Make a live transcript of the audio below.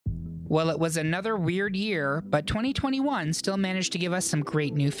Well, it was another weird year, but 2021 still managed to give us some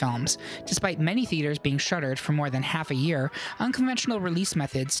great new films. Despite many theaters being shuttered for more than half a year, unconventional release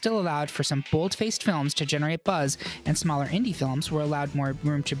methods still allowed for some bold-faced films to generate buzz, and smaller indie films were allowed more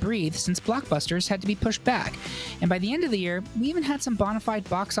room to breathe since blockbusters had to be pushed back. And by the end of the year, we even had some bona fide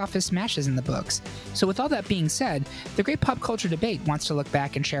box office smashes in the books. So with all that being said, the Great Pop Culture Debate wants to look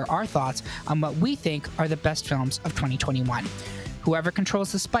back and share our thoughts on what we think are the best films of 2021. Whoever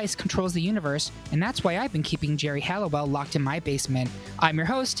controls the spice controls the universe, and that's why I've been keeping Jerry Halliwell locked in my basement. I'm your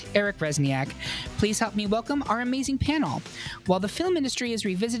host, Eric Resniak. Please help me welcome our amazing panel. While the film industry is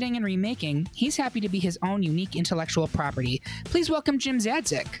revisiting and remaking, he's happy to be his own unique intellectual property. Please welcome Jim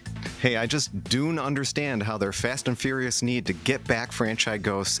Zadzik. Hey, I just don't understand how their Fast and Furious need to get back franchise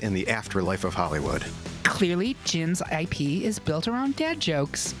ghosts in the afterlife of Hollywood. Clearly, Jim's IP is built around dad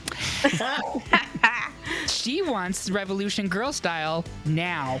jokes. She wants Revolution Girl style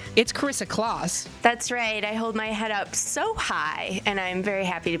now. It's Carissa Kloss. That's right. I hold my head up so high, and I'm very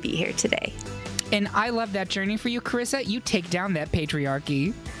happy to be here today. And I love that journey for you, Carissa. You take down that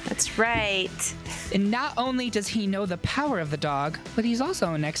patriarchy. That's right. And not only does he know the power of the dog, but he's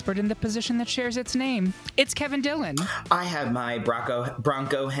also an expert in the position that shares its name. It's Kevin Dillon. I have my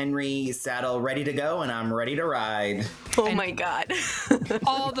Bronco Henry saddle ready to go, and I'm ready to ride. Oh my God.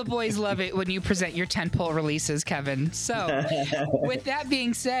 All the boys love it when you present your tentpole releases, Kevin. So, with that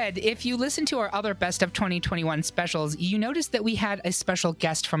being said, if you listen to our other Best of 2021 specials, you notice that we had a special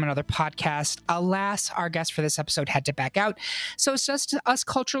guest from another podcast. Alas, our guest for this episode had to back out, so it's just us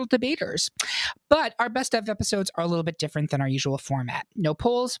cultural debaters. But our Best of episodes are a little bit different than our usual format. No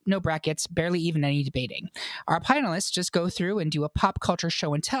polls, no brackets, barely even any debating. Our panelists just go through and do a pop culture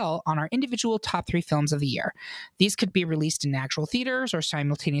show and tell on our individual top 3 films of the year. These could be released in actual theaters or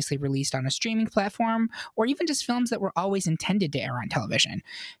simultaneously released on a streaming platform, or even just films that were always intended to air on television.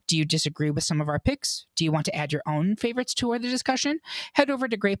 Do you disagree with some of our picks? Do you want to add your own favorites to the discussion? Head over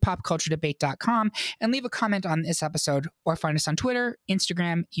to greatpopculturedebate.com and leave a comment on this episode, or find us on Twitter,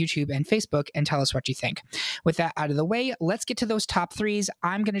 Instagram, YouTube, and Facebook and tell us what you think. With that out of the way, let's get to those top 3s.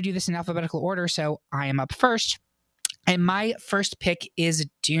 I'm going to do this in alphabetical order, so I am up first. And my first pick is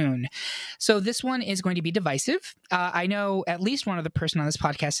Dune. So this one is going to be divisive. I know at least one other person on this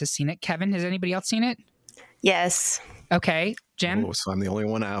podcast has seen it. Kevin, has anybody else seen it? Yes. Okay. Jen? Oh, so I'm the only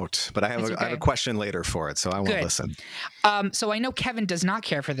one out. But I have a question later for it, so I won't listen. So I know Kevin does not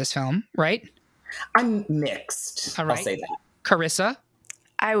care for this film, right? I'm mixed. All right. I'll say that. Carissa?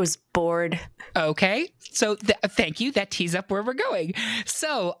 I was bored. Okay. So thank you. That tees up where we're going.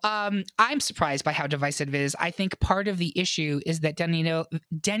 So I'm surprised by how divisive it is. I think part of the issue is that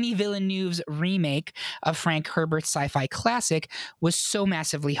Denis Villeneuve's remake of Frank Herbert's sci-fi classic was so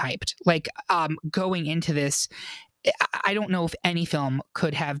massively hyped. Like going into this, I don't know if any film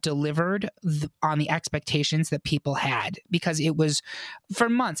could have delivered on the expectations that people had, because it was, for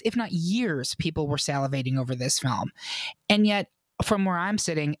months, if not years, people were salivating over this film. And yet, from where I'm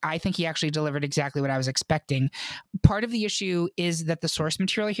sitting, I think he actually delivered exactly what I was expecting. Part of the issue is that the source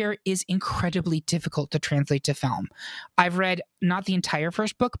material here is incredibly difficult to translate to film. I've read not the entire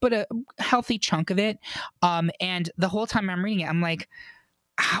first book, but a healthy chunk of it. And the whole time I'm reading it, I'm like,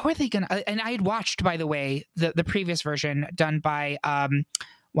 how are they going to... And I had watched, by the way, the previous version done by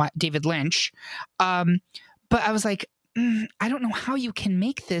David Lynch. But I was like, I don't know how you can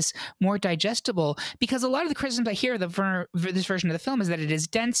make this more digestible, because a lot of the criticisms I hear for this version of the film is that it is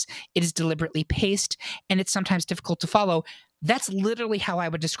dense, it is deliberately paced, and it's sometimes difficult to follow. That's literally how I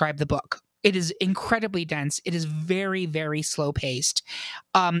would describe the book. It is incredibly dense. It is very, very slow paced.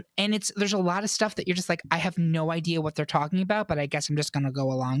 And there's a lot of stuff that you're just like, I have no idea what they're talking about, but I guess I'm just going to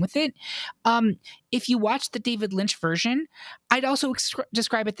go along with it. If you watch the David Lynch version, I'd also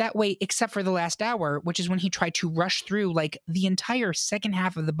describe it that way, except for the last hour, which is when he tried to rush through like the entire second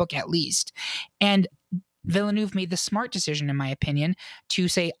half of the book at least. And Villeneuve made the smart decision, in my opinion, to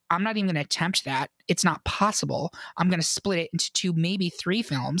say, I'm not even going to attempt that. It's not possible. I'm going to split it into 2, maybe 3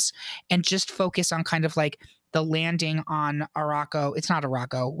 films and just focus on kind of like the landing on Arakko. It's not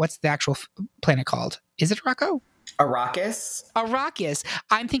Arakko. What's the actual planet called? Is it Arakko? Arrakis? Arrakis.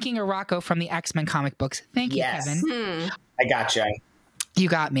 I'm thinking Arakko from the X-Men comic books. Thank you, Kevin. I gotcha. You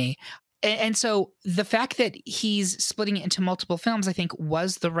got me. And so the fact that he's splitting it into multiple films, I think,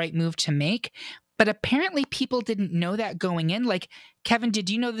 was the right move to make. But apparently people didn't know that going in. Like, Kevin, did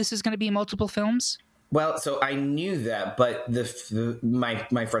you know this is going to be multiple films? Well, so I knew that, but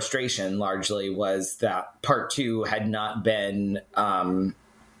my frustration largely was that part 2 had not been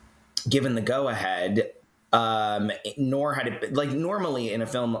given the go-ahead, nor had it been, like, normally in a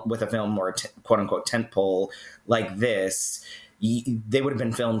film with a film more quote-unquote tentpole like this, they would have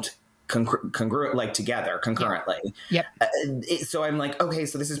been filmed congruent, like together concurrently. Yep. So I'm like, okay,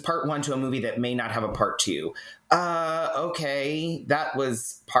 so this is part one to a movie that may not have a part two. Okay, that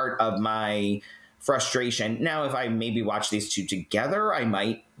was part of my frustration. Now, if I maybe watch these two together, I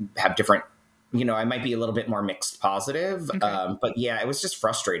might have different, I might be a little bit more mixed positive. Okay. But yeah, I was just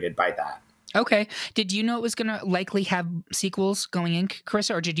frustrated by that. Okay. Did you know it was going to likely have sequels going in,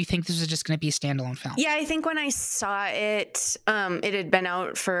 Carissa, or did you think this was just going to be a standalone film? Yeah, I think when I saw it, it had been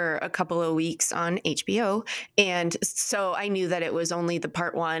out for a couple of weeks on HBO, and so I knew that it was only the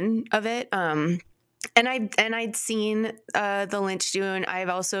part one of it. And I'd seen the Lynch Dune. I've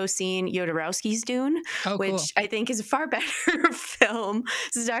also seen Jodorowsky's Dune, which I think is a far better film.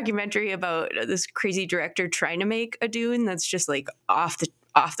 It's a documentary about this crazy director trying to make a Dune that's just like off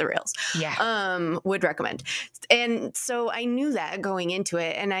the rails. Yeah. Would recommend. And so I knew that going into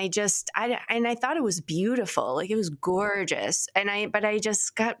it, and I thought it was beautiful. Like, it was gorgeous. But I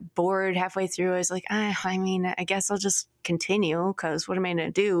just got bored halfway through. I was like, I guess I'll just continue, because what am I going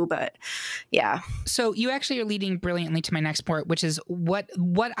to do? But yeah. So you actually are leading brilliantly to my next point, which is what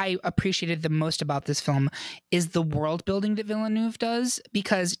I appreciated the most about this film is the world building that Villeneuve does,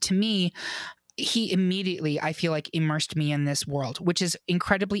 because to me, he immediately, I feel like, immersed me in this world, which is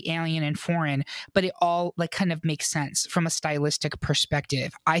incredibly alien and foreign, but it all like kind of makes sense from a stylistic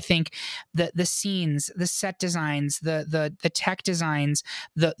perspective. I think the scenes, the set designs, the tech designs,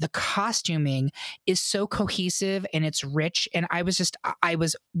 the costuming is so cohesive and it's rich, and I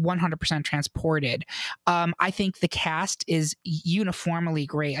was 100% transported. I think the cast is uniformly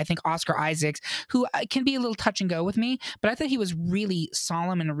great. I think Oscar Isaacs, who can be a little touch and go with me, but I thought he was really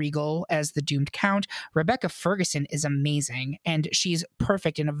solemn and regal as the Doomed Count. Rebecca Ferguson is amazing, and she's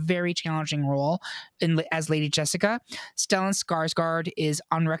perfect in a very challenging role as Lady Jessica. Stellan Skarsgård is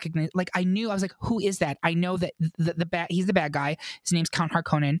unrecognizable. Like, I was like, who is that? I know that he's the bad guy. His name's Count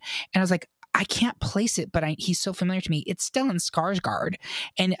Harkonnen, and I was like, I can't place it, but he's so familiar to me. It's Stellan Skarsgård,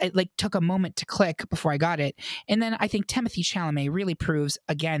 and it like took a moment to click before I got it. And then I think Timothée Chalamet really proves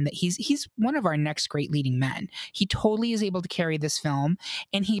again that he's one of our next great leading men. He totally is able to carry this film,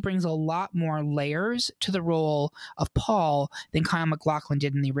 and he brings a lot more layers to the role of Paul than Kyle MacLachlan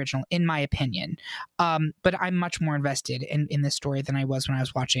did in the original, in my opinion. But I'm much more invested in this story than I was when I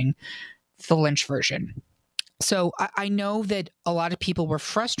was watching the Lynch version. So I know that a lot of people were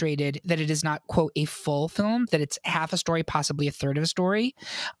frustrated that it is not, quote, a full film, that it's half a story, possibly a third of a story.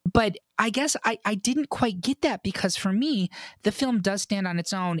 But I guess I didn't quite get that, because for me, the film does stand on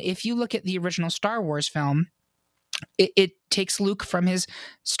its own. If you look at the original Star Wars film, it takes Luke from his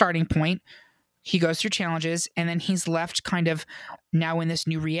starting point. He goes through challenges, and then he's left kind of now in this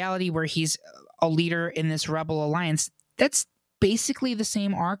new reality where he's a leader in this rebel alliance. That's basically the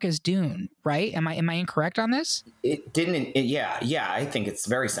same arc as Dune, right? Am I incorrect on this? Yeah, I think it's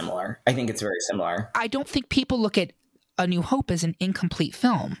very similar. I don't think people look at A New Hope as an incomplete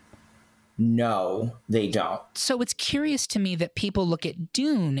film. No, they don't. So it's curious to me that people look at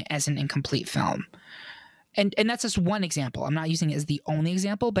Dune as an incomplete film. And that's just one example. I'm not using it as the only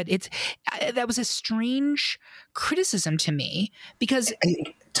example, but that was a strange criticism to me, because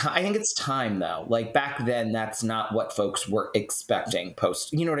I think it's time, though. Like, back then, that's not what folks were expecting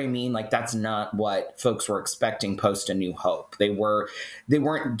post. You know what I mean? Like, that's not what folks were expecting post A New Hope. They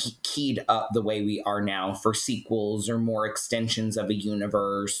weren't keyed up the way we are now for sequels or more extensions of a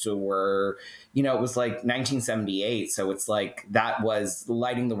universe, or, it was like 1978. So it's like that was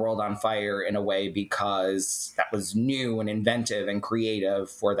lighting the world on fire in a way, because that was new and inventive and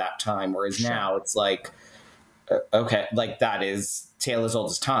creative for that time. Whereas now it's like, okay, like that is tale as old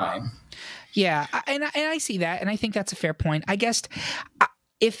as time. Yeah, and I see that, and I think that's a fair point. I guess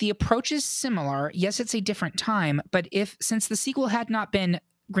if the approach is similar, yes, it's a different time, but since the sequel had not been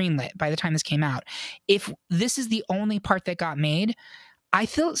greenlit by the time this came out, if this is the only part that got made, I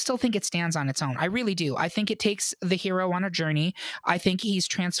still think it stands on its own. I really do. I think it takes the hero on a journey. I think he's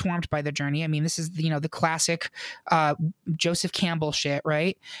transformed by the journey. I mean, this is the classic Joseph Campbell shit,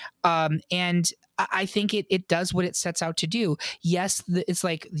 right? And I think it does what it sets out to do. Yes, it's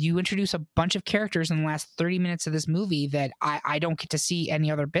like you introduce a bunch of characters in the last 30 minutes of this movie that I don't get to see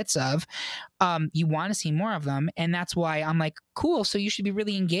any other bits of. You want to see more of them, and that's why I'm like, cool, so you should be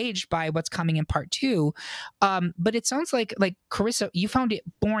really engaged by what's coming in part 2. But it sounds like Carissa, you found it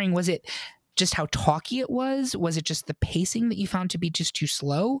boring. Was it just how talky it was? Was it just the pacing that you found to be just too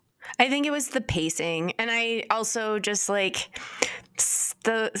slow? I think it was the pacing, and I also just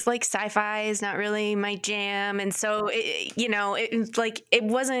sci-fi is not really my jam, and so it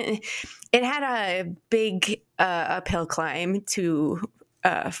wasn't. It had a big uphill climb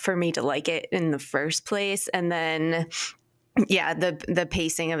for me to like it in the first place, and then Yeah, the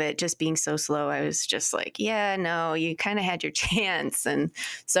pacing of it just being so slow, I was just like, yeah, no, you kind of had your chance. And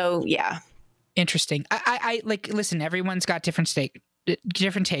so, yeah. Interesting. I like, listen, everyone's got different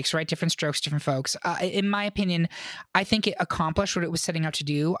takes, right? Different strokes, different folks. In my opinion, I think it accomplished what it was setting out to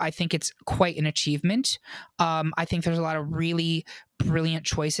do. I think it's quite an achievement. I think there's a lot of really brilliant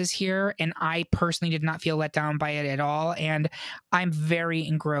choices here, and I personally did not feel let down by it at all. And I'm very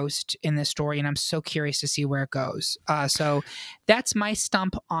engrossed in this story, and I'm so curious to see where it goes. So that's my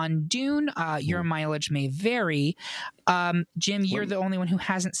stump on Dune. Your mileage may vary. Jim, you're the only one who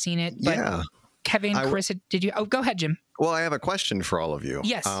hasn't seen it, but Yeah. Kevin, Carissa, did you? Oh, go ahead, Jim. Well, I have a question for all of you.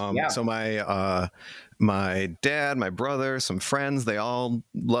 Yes. So my dad, my brother, some friends, they all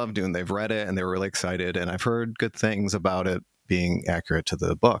love Dune. They've read it and they were really excited. And I've heard good things about it being accurate to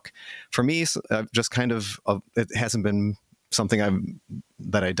the book. For me, just kind of, it hasn't been something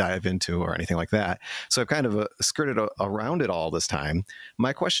that I dive into or anything like that. So I've kind of skirted around it all this time.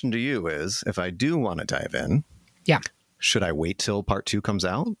 My question to you is, if I do want to dive in, should I wait till part 2 comes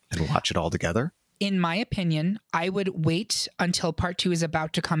out and watch it all together? In my opinion, I would wait until part 2 is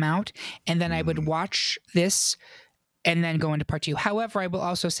about to come out, and then I would watch this and then go into part 2. However, I will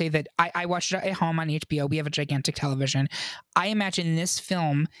also say that I watched it at home on HBO. We have a gigantic television. I imagine this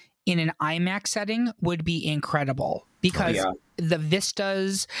film in an IMAX setting would be incredible because the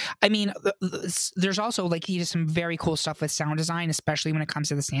vistas, I mean, there's also like some very cool stuff with sound design, especially when it comes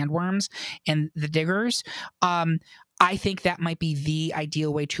to the sandworms and the diggers. I think that might be the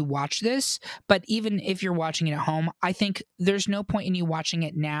ideal way to watch this. But even if you're watching it at home, I think there's no point in you watching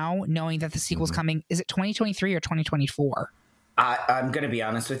it now, knowing that the sequel's coming. Is it 2023 or 2024? I'm going to be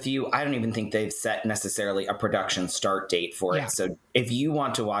honest with you. I don't even think they've set necessarily a production start date for it. So if you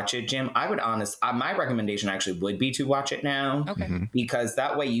want to watch it, Jim, I would my recommendation actually would be to watch it now. Okay. Because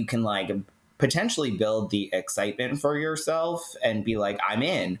that way you can like potentially build the excitement for yourself and be like, I'm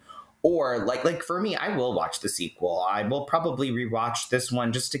in. Or like for me, I will watch the sequel. I will probably rewatch this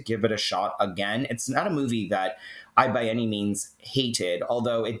one just to give it a shot again. It's not a movie that I by any means hated,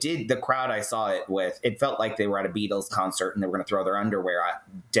 although the crowd I saw it with, it felt like they were at a Beatles concert and they were going to throw their underwear at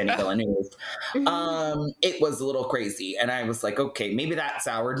Denis Villeneuve. It was a little crazy. And I was like, okay, maybe that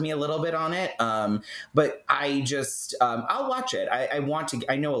soured me a little bit on it. But I just, I'll watch it.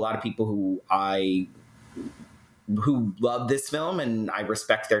 I know a lot of people who love this film, and I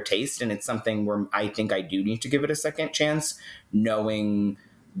respect their taste, and it's something where I think I do need to give it a second chance, knowing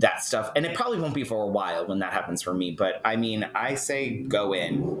that stuff. And it probably won't be for a while when that happens for me, but I mean, I say go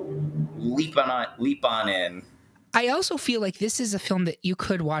in, leap on in. I also feel like this is a film that you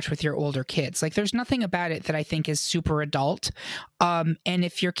could watch with your older kids. Like, there's nothing about it that I think is super adult. And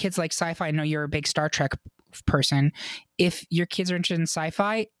if your kids like sci-fi, I know you're a big Star Trek person. If your kids are interested in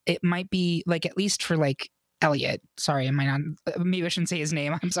sci-fi, it might be like, at least for like Elliot. Sorry, maybe I shouldn't say his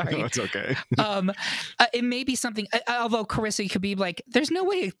name. I'm sorry. No, it's okay. It may be something, although Carissa, you could be like, there's no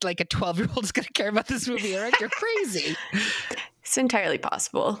way like a 12-year-old is going to care about this movie, right? You're crazy. It's entirely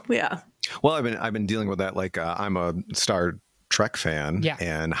possible. Yeah. Well, I've been dealing with that. Like, I'm a Star Trek fan,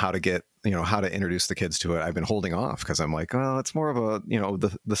 and how to introduce the kids to it. I've been holding off because I'm like, well, it's more of a,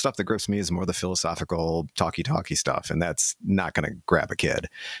 the stuff that grips me is more the philosophical talky stuff, and that's not going to grab a kid.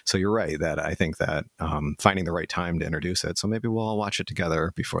 So you're right that I think that finding the right time to introduce it. So maybe we'll all watch it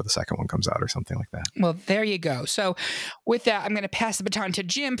together before the second one comes out or something like that. Well, there you go. So with that, I'm going to pass the baton to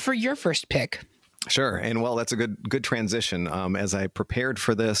Jim for your first pick. Sure. And well, that's a good transition. As I prepared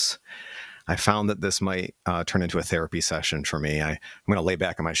for this, I found that this might turn into a therapy session for me. I'm going to lay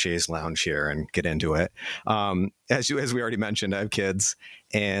back in my chaise lounge here and get into it. As we already mentioned, I have kids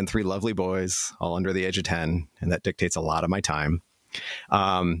and 3 lovely boys, all under the age of 10, and that dictates a lot of my time.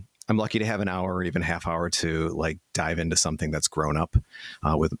 I'm lucky to have an hour or even half hour to like dive into something that's grown up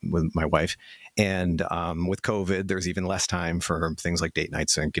with my wife. And with COVID, there's even less time for things like date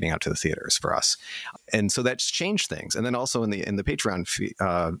nights and getting out to the theaters for us. And so that's changed things. And then also in the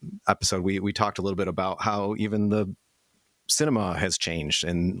Patreon episode, we talked a little bit about how even the cinema has changed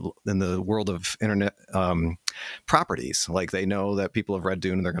in the world of internet properties. Like, they know that people have read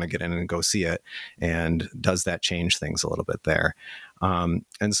Dune and they're going to get in and go see it. And does that change things a little bit there?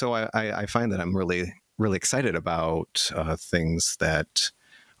 And so I find that I'm really, really excited about things that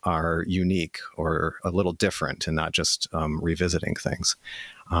are unique or a little different and not just revisiting things.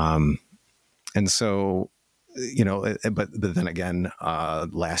 And so, but then again,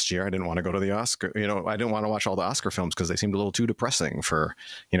 last year I didn't want to go to the Oscar, I didn't want to watch all the Oscar films because they seemed a little too depressing for,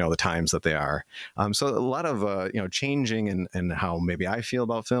 the times that they are. So a lot of, changing and how maybe I feel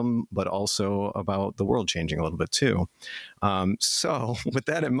about film, but also about the world changing a little bit too. So with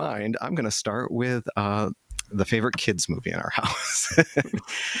that in mind, I'm going to start with the favorite kids movie in our house.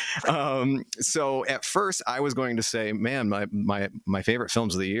 So at first I was going to say, man, my favorite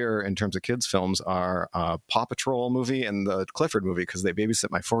films of the year in terms of kids films are Paw Patrol movie and the Clifford movie, because they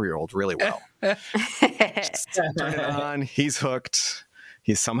babysit my 4-year-old really well. Turn it on, he's hooked.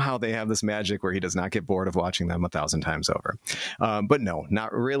 Somehow they have this magic where he does not get bored of watching them 1,000 times over. But no,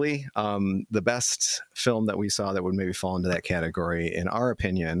 not really. The best film that we saw that would maybe fall into that category, in our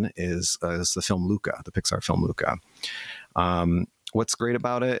opinion, is the film Luca, the Pixar film Luca. What's great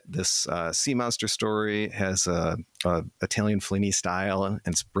about it? This sea monster story has a Italian Fellini style, and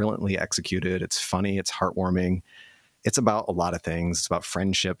it's brilliantly executed. It's funny. It's heartwarming. It's about a lot of things. It's about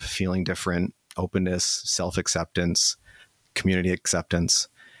friendship, feeling different, openness, self-acceptance, community acceptance.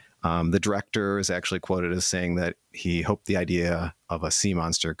 The director is actually quoted as saying that he hoped the idea of a sea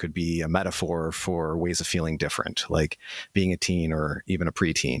monster could be a metaphor for ways of feeling different, like being a teen or even a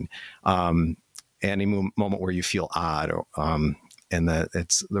preteen. Any moment where you feel odd, and that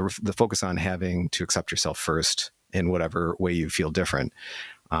it's the focus on having to accept yourself first in whatever way you feel different.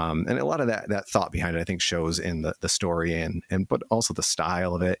 And a lot of that thought behind it, I think, shows in the story and but also the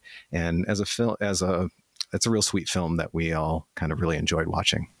style of it. And as a film, it's a real sweet film that we all kind of really enjoyed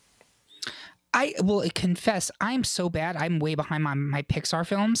watching. I will confess, I'm so bad. I'm way behind my Pixar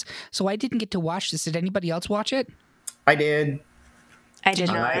films, so I didn't get to watch this. Did anybody else watch it? I did. I did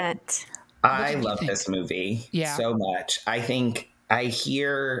not. I love this movie so much. I think I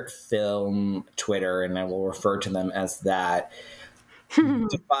hear film Twitter, and I will refer to them as that,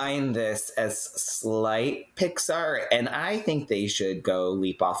 define this as slight Pixar, and I think they should go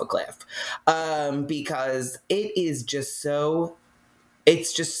leap off a cliff, because it is just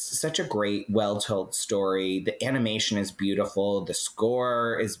it's just such a great, well-told story. The animation is beautiful. The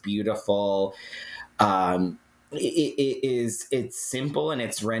score is beautiful. It's simple in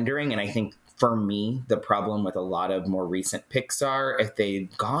its rendering, and I think for me, the problem with a lot of more recent Pixar, if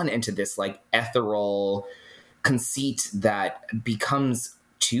they'd gone into this like ethereal conceit that becomes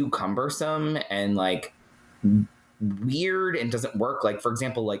too cumbersome and like weird and doesn't work. Like, for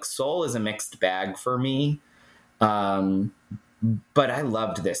example, like Soul is a mixed bag for me. But I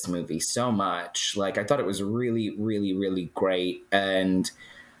loved this movie so much. Like, I thought it was really, really, really great. And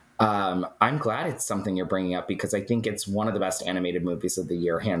I'm glad it's something you're bringing up, because I think it's one of the best animated movies of the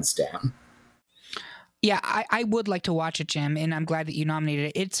year, hands down. Yeah, I would like to watch it, Jim, and I'm glad that you nominated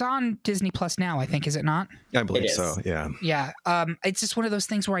it. It's on Disney Plus now, I think, is it not? I believe so, yeah. Yeah, it's just one of those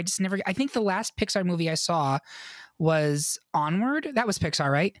things where I just never... I think the last Pixar movie I saw was Onward. That was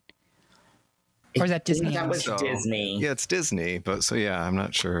Pixar, right? Or is that Disney? That was Disney. Yeah, it's Disney, but so yeah, I'm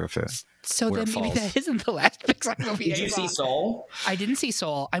not sure if it... So then maybe that isn't the last Pixar movie. Did you see Soul? I didn't see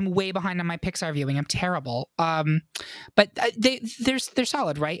Soul. I'm way behind on my Pixar viewing. I'm terrible. But they're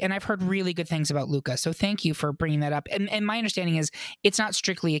solid, right? And I've heard really good things about Luca. So thank you for bringing that up. And my understanding is it's not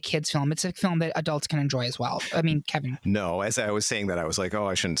strictly a kid's film. It's a film that adults can enjoy as well. I mean, Kevin. No, as I was saying that, I was like, oh,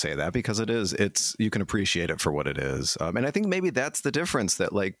 I shouldn't say that, because you can appreciate it for what it is. And I think maybe that's the difference,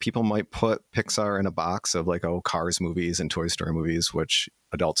 that like people might put Pixar in a box of like, oh, Cars movies and Toy Story movies, which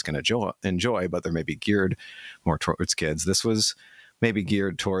adults can enjoy, but they're maybe geared more towards kids. This was maybe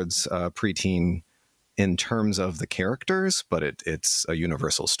geared towards preteen in terms of the characters, but it's a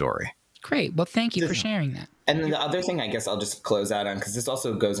universal story. Great. Well, thank you for sharing that. And then the other thing I guess I'll just close out on, because this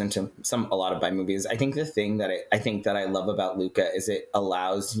also goes into a lot of my movies. I think the thing that I love about Luca is it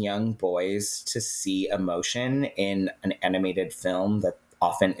allows young boys to see emotion in an animated film that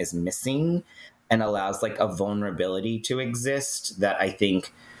often is missing, and allows like a vulnerability to exist that I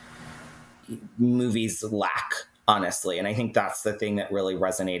think movies lack, honestly. And I think that's the thing that really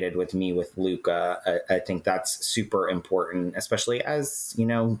resonated with me with Luca. I think that's super important, especially as,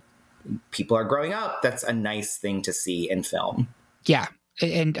 people are growing up. That's a nice thing to see in film. Yeah.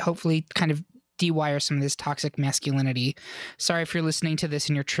 And hopefully kind of dewire some of this toxic masculinity. Sorry if you're listening to this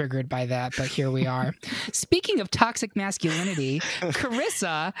and you're triggered by that, but here we are. Speaking of toxic masculinity,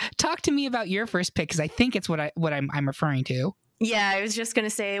 Carissa, talk to me about your first pick, because I think it's what I'm referring to. Yeah, I was just going to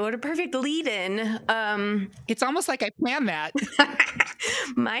say, what a perfect lead-in. It's almost like I planned that.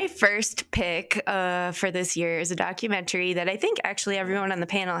 My first pick for this year is a documentary that I think actually everyone on the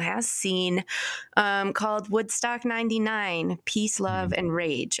panel has seen, called Woodstock 99, Peace, Love, and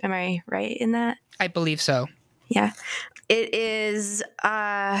Rage. Am I right in that? I believe so. Yeah. It is...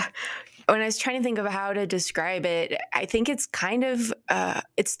 when I was trying to think of how to describe it, I think it's kind of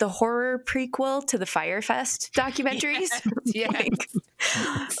it's the horror prequel to the Fyre Fest documentaries.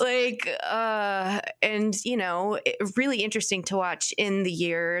 And really interesting to watch in the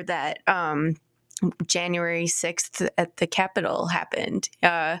year that January 6th at the Capitol happened.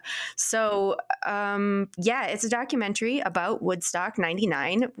 Yeah, it's a documentary about Woodstock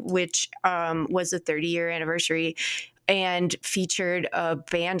 99, which was the 30-year anniversary and featured a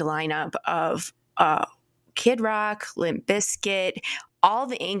band lineup of Kid Rock, Limp Bizkit, all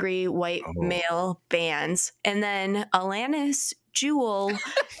the angry white male bands, and then Alanis, Jewel,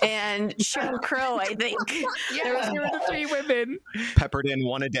 and Sheryl Crow, I think. Yeah, there were the three women. Peppered in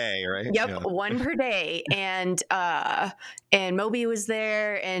one a day, right? Yep, Yeah. one per day. And Moby was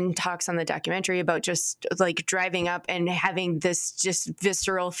there and talks on the documentary about just like driving up and having this just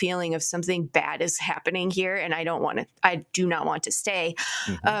visceral feeling of something bad is happening here, and I do not want to stay.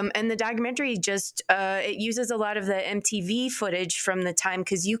 And the documentary just it uses a lot of the MTV footage from the time,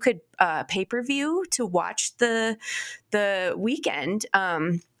 because you could pay-per-view to watch the weekend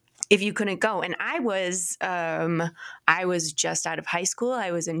if you couldn't go. And I was just out of high school.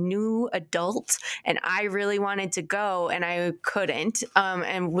 I was a new adult, and I really wanted to go, and I couldn't,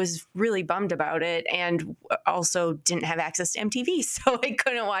 and was really bummed about it, and also didn't have access to MTV, so I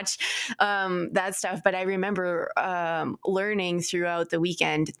couldn't watch that stuff. But I remember learning throughout the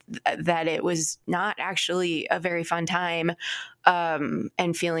weekend that it was not actually a very fun time,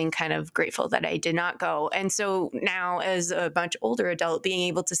 and feeling kind of grateful that I did not go. And so now, as a much older adult, being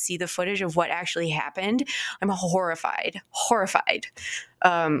able to see the footage of what actually happened, I'm horrified.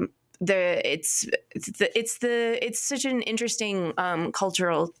 It's such an interesting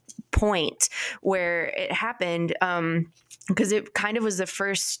cultural point where it happened, because it kind of was the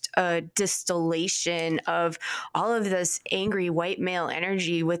first distillation of all of this angry white male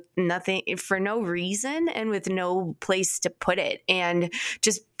energy with nothing, for no reason, and with no place to put it, and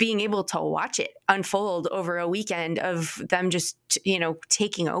just being able to watch it unfold over a weekend of them just,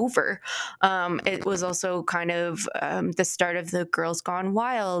 taking over. It was also kind of the start of the Girls Gone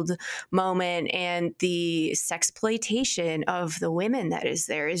Wild moment, and the sexploitation of the women that is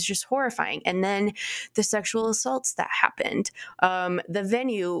there is just horrifying. And then the sexual assaults that happened. The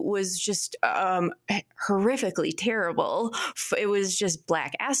venue was just horrifically terrible. It was just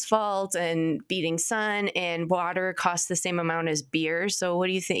black asphalt and beating sun, and water cost the same amount as beer. So what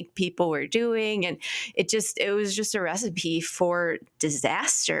do you think people were doing? And it was just a recipe for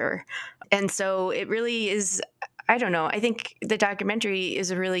disaster. And so it really is, I don't know. I think the documentary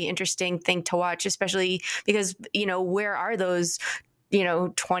is a really interesting thing to watch, especially because, where are those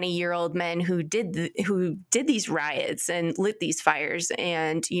 20-year-old men who did these riots and lit these fires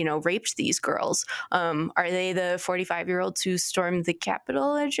and, raped these girls? Are they the 45-year-olds who stormed the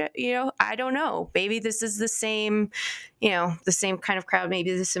Capitol? I don't know. Maybe this is the same kind of crowd.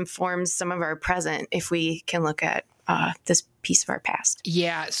 Maybe this informs some of our present if we can look at this piece of our past.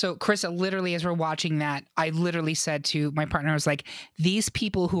 Yeah. So, Carissa, literally, as we're watching that, I literally said to my partner, I was like, these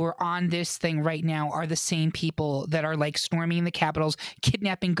people who are on this thing right now are the same people that are like storming the capitals,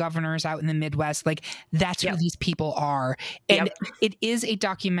 kidnapping governors out in the Midwest. Like, that's who these people are. And it is a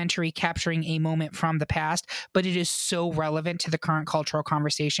documentary capturing a moment from the past, but it is so relevant to the current cultural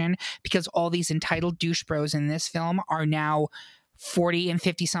conversation, because all these entitled douche bros in this film are now 40 and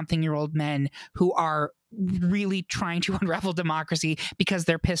 50 something year old men who are really trying to unravel democracy because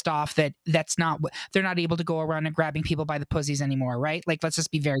they're pissed off that they're not able to go around and grabbing people by the pussies anymore, right? Like, let's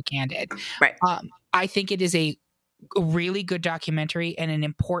just be very candid. Right. I think it is a really good documentary and an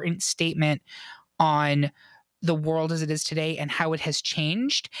important statement on the world as it is today and how it has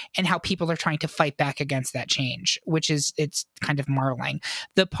changed and how people are trying to fight back against that change, it's kind of marveling.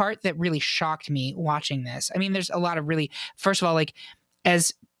 The part that really shocked me watching this, I mean, there's a lot of really, first of all, like,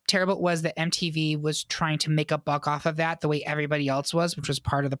 as terrible it was that MTV was trying to make a buck off of that the way everybody else was, which was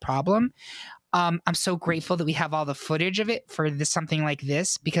part of the problem. I'm so grateful that we have all the footage of it for something like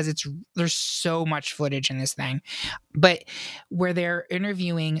this, because there's so much footage in this thing. But where they're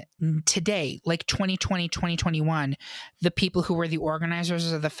interviewing today, like 2020, 2021, the people who were the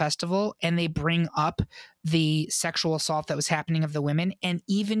organizers of the festival, and they bring up the sexual assault that was happening of the women. And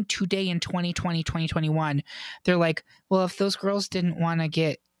even today in 2020, 2021, they're like, well, if those girls didn't want to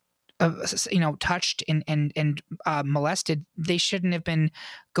get touched and molested, they shouldn't have been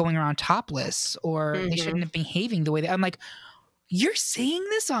going around topless, or they shouldn't have been behaving the way I'm like, you're saying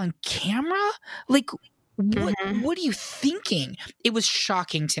this on camera? Like, what are you thinking? It was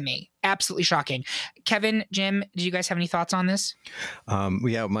shocking to me. Absolutely shocking. Kevin, Jim, did you guys have any thoughts on this?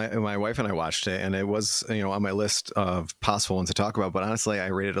 Yeah, my wife and I watched it, and it was, on my list of possible ones to talk about, but honestly, I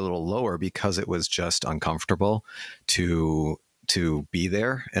rated it a little lower because it was just uncomfortable to be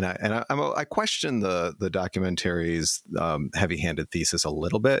there. And I question the documentary's heavy-handed thesis a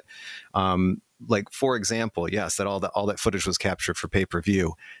little bit. like, for example, yes, that all that footage was captured for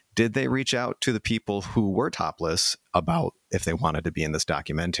pay-per-view. Did they reach out to the people who were topless about if they wanted to be in this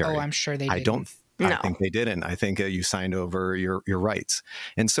documentary? Oh, I'm sure they did. I think they didn't. I think you signed over your rights.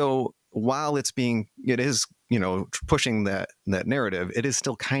 And so while it is, pushing that narrative, it is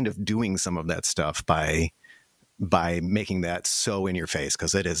still kind of doing some of that stuff by making that so in your face,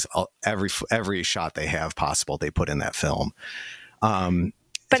 because it is every shot they have possible they put in that film.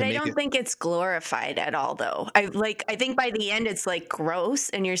 But I don't think it's glorified at all, though. I think by the end it's like gross,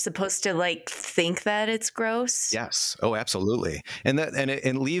 and you're supposed to like think that it's gross. Yes. Oh, absolutely. And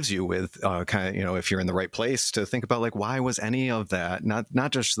it leaves you with kind of, if you're in the right place, to think about like, why was any of that,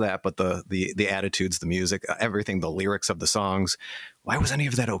 not just that, but the attitudes, the music, everything, the lyrics of the songs, why was any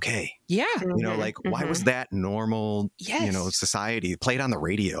of that okay? Yeah. Why was that normal, yes. Society played on the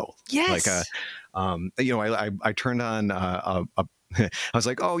radio? Yes. I turned on I was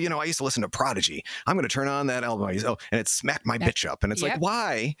like, I used to listen to Prodigy. I'm going to turn on that album. And it smacked my bitch up. And it's like,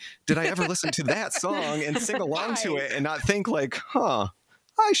 why did I ever listen to that song and sing along to it and not think like, I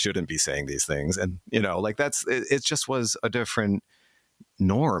shouldn't be saying these things? And, it just was a different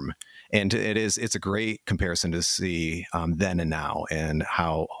norm. And it's a great comparison to see then and now, and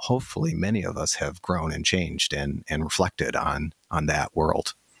how hopefully many of us have grown and changed and reflected on that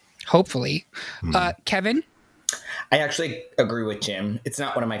world. Hopefully. Kevin? I actually agree with Jim. It's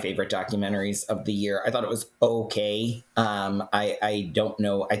not one of my favorite documentaries of the year. I thought it was okay. I don't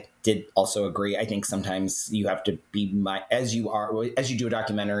know. I did also agree. I think sometimes you have to be as you do a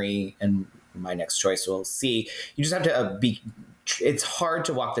documentary, and my next choice we'll see. You just have to it's hard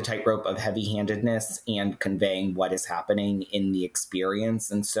to walk the tightrope of heavy-handedness and conveying what is happening in the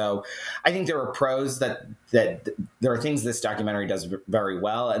experience. And so I think there are pros that there are things this documentary does very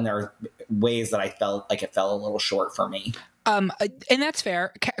well, and there are ways that I felt like it fell a little short for me. And that's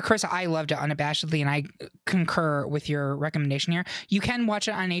fair. Carissa, I loved it unabashedly, and I concur with your recommendation here. You can watch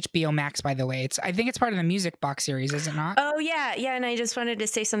it on HBO Max, by the way. I think it's part of the Music Box series, is it not? Oh, yeah. Yeah, and I just wanted to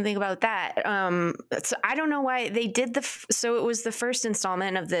say something about that. So I don't know why they did so it was the first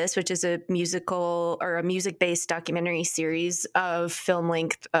installment of this, which is a musical or a music-based documentary series of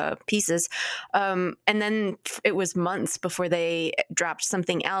film-length pieces. And then it was months before they dropped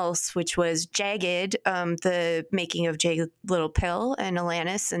something else, which was Jagged, the making of Jagged Little Pill and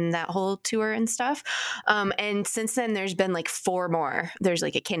Alanis and that whole tour and stuff. And since then there's been like 4 more. There's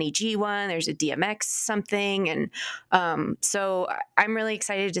like a Kenny G one, there's a DMX something. And so I'm really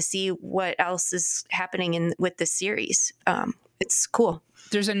excited to see what else is happening with this series. It's cool.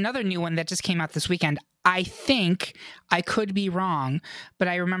 There's another new one that just came out this weekend. I think, I could be wrong, but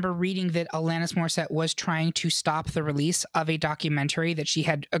I remember reading that Alanis Morissette was trying to stop the release of a documentary that she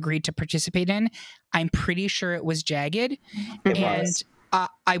had agreed to participate in. I'm pretty sure it was Jagged. It was.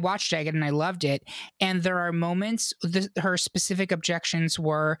 I watched Jagged and I loved it. And there are moments, her specific objections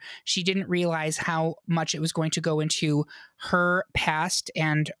were she didn't realize how much it was going to go into her past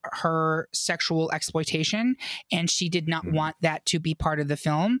and her sexual exploitation. And she did not want that to be part of the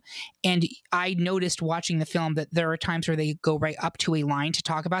film. And I noticed watching the film that there are times where they go right up to a line to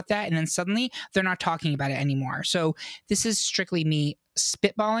talk about that. And then suddenly they're not talking about it anymore. So this is strictly me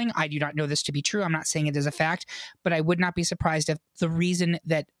spitballing. I do not know this to be true. I'm not saying it is a fact, but I would not be surprised if the reason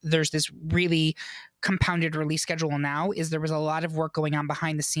that there's this really compounded release schedule now is there was a lot of work going on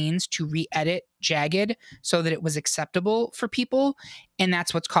behind the scenes to re-edit Jagged so that it was acceptable for people. And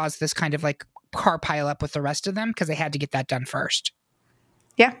that's what's caused this kind of like car pile up with the rest of them, because they had to get that done first.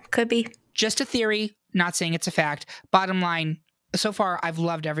 Yeah, could be. Just a theory, not saying it's a fact. Bottom line, so far, I've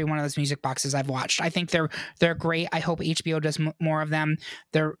loved every one of those music boxes I've watched. I think they're great. I hope HBO does more of them.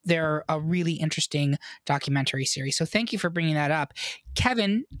 They're a really interesting documentary series. So thank you for bringing that up.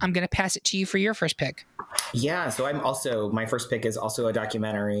 Kevin, I'm going to pass it to you for your first pick. Yeah, so my first pick is also a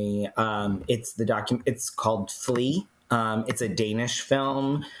documentary. It's called Flee. It's a Danish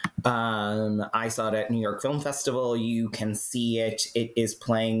film. I saw it at New York Film Festival. You can see it. It is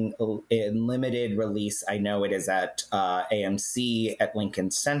playing in limited release. I know it is at AMC at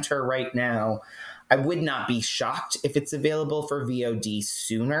Lincoln Center right now. I would not be shocked if it's available for VOD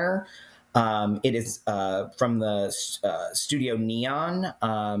sooner. It is from the studio Neon,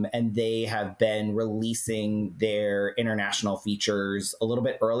 and they have been releasing their international features a little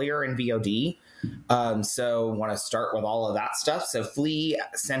bit earlier in VOD. So want to start with all of that stuff. So Flee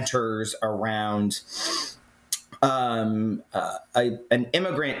centers around an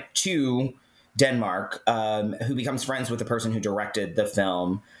immigrant to Denmark who becomes friends with the person who directed the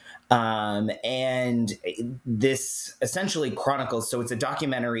film. And this essentially chronicles, so it's a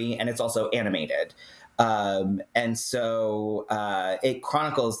documentary and it's also animated. And so it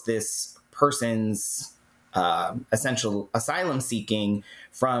chronicles this persons essential asylum seeking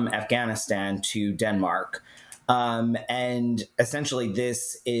from Afghanistan to Denmark. And essentially,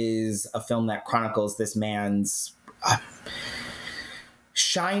 this is a film that chronicles this man's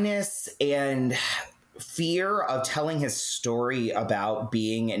shyness and fear of telling his story about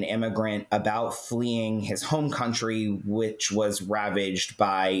being an immigrant, about fleeing his home country, which was ravaged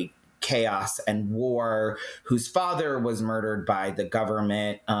by chaos and war, whose father was murdered by the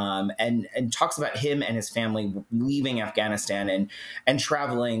government, and talks about him and his family leaving Afghanistan and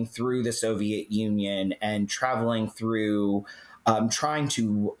traveling through the Soviet Union and traveling through trying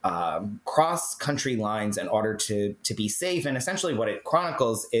to cross country lines in order to be safe. And essentially what it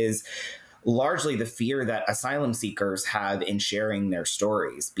chronicles is largely the fear that asylum seekers have in sharing their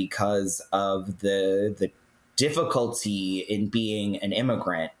stories because of the difficulty in being an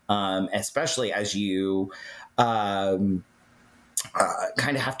immigrant, especially as you kind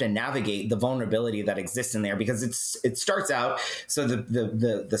of have to navigate the vulnerability that exists in there, because it starts out. So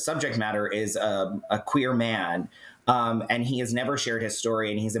the subject matter is a queer man, and he has never shared his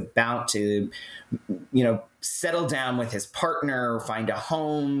story, and he's about to, settle down with his partner, find a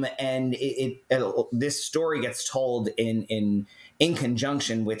home, and this story gets told in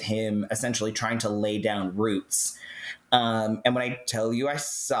conjunction with him essentially trying to lay down roots. And when I tell you I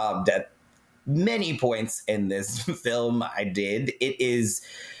sobbed at many points in this film, I did. It is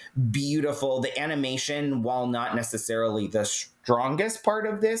beautiful. The animation, while not necessarily the strongest part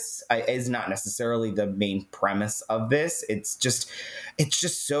of this, is not necessarily the main premise of this. It's just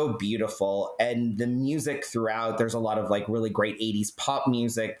so beautiful. And the music throughout, there's a lot of like really great 80s pop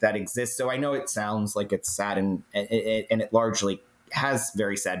music that exists. So I know it sounds like it's sad and it largely has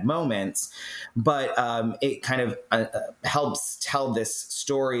very sad moments, but it kind of helps tell this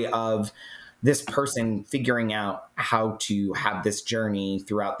story of this person figuring out how to have this journey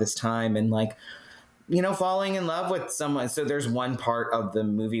throughout this time and falling in love with someone. So there's one part of the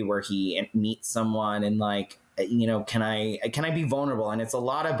movie where he meets someone and can I be vulnerable? And it's a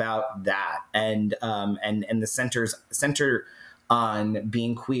lot about that. And the center on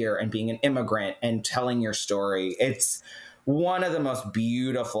being queer and being an immigrant and telling your story. It's one of the most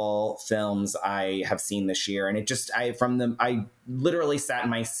beautiful films I have seen this year. And I literally sat in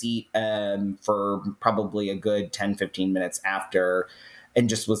my seat for probably a good 10, 15 minutes after and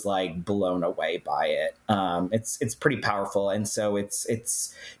just was blown away by it. It's pretty powerful. And so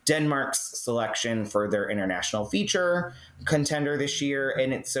it's Denmark's selection for their international feature contender this year.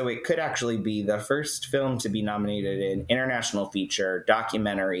 And it could actually be the first film to be nominated in international feature,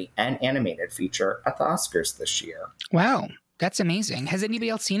 documentary, and animated feature at the Oscars this year. Wow. That's amazing. Has anybody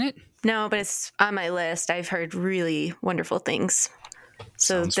else seen it? No, but it's on my list. I've heard really wonderful things.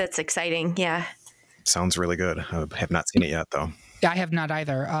 So that's exciting. Yeah. Sounds really good. I have not seen it yet, though. I have not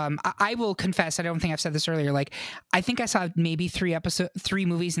either. I will confess, I don't think I've said this earlier. I think I saw maybe 3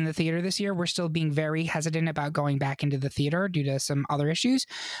 movies in the theater this year. We're still being very hesitant about going back into the theater due to some other issues.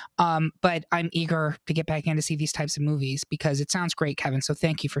 But I'm eager to get back in to see these types of movies because it sounds great, Kevin. So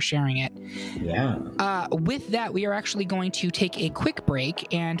thank you for sharing it. Yeah. With that, we are actually going to take a quick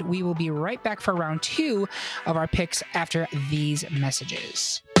break and we will be right back for round 2 of our picks after these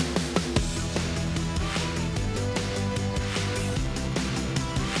messages.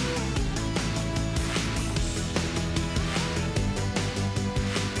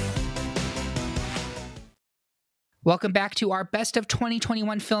 Welcome back to our Best of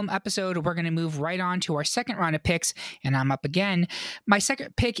 2021 film episode. We're going to move right on to our second round of picks, and I'm up again. My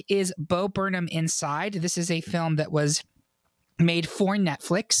second pick is Bo Burnham Inside. This is a film that was made for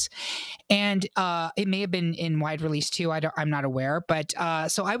Netflix, and it may have been in wide release too. I'm not aware, but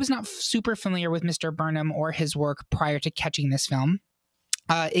so I was not super familiar with Mr. Burnham or his work prior to catching this film.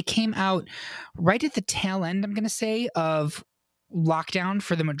 It came out right at the tail end, I'm going to say, of lockdown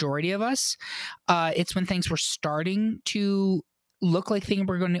for the majority of us. It's when things were starting to look like things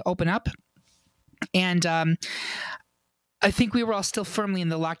were going to open up. And I think we were all still firmly in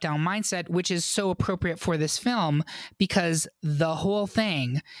the lockdown mindset, which is so appropriate for this film because the whole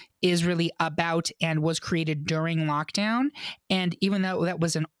thing is really about and was created during lockdown. And even though that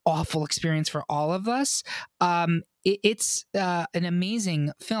was an awful experience for all of us, it's an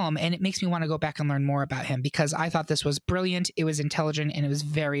amazing film, and it makes me want to go back and learn more about him because I thought this was brilliant. It was intelligent, and it was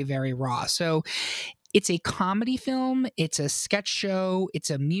very, very raw. So it's a comedy film. It's a sketch show.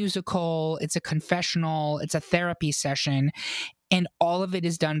 It's a musical. It's a confessional. It's a therapy session. And all of it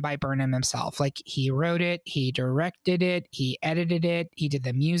is done by Burnham himself. He wrote it, he directed it, he edited it, he did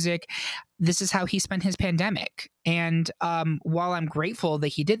the music. This is how he spent his pandemic. And while I'm grateful that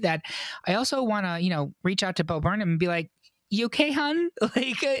he did that, I also want to, reach out to Bo Burnham and be like, you okay, hun?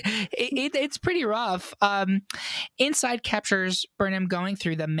 Like, it's pretty rough. Inside captures Burnham going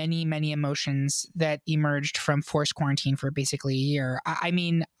through the many, many emotions that emerged from forced quarantine for basically a year. I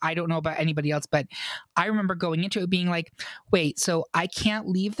mean, I don't know about anybody else, but I remember going into it being like, wait, so I can't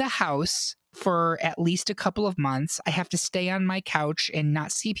leave the house for at least a couple of months. I have to stay on my couch and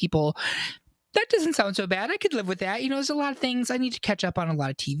not see people. That doesn't sound so bad. I could live with that. There's a lot of things. I need to catch up on a lot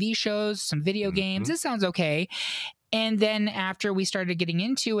of TV shows, some video games. It sounds okay. And then after we started getting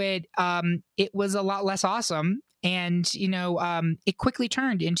into it, it was a lot less awesome. And, it quickly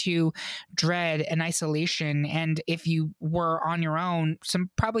turned into dread and isolation. And if you were on your own,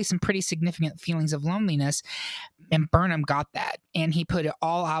 probably some pretty significant feelings of loneliness. And Burnham got that. And he put it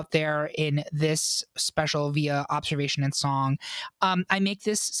all out there in this special via observation and song. I make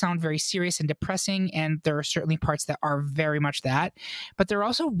this sound very serious and depressing. And there are certainly parts that are very much that. But there are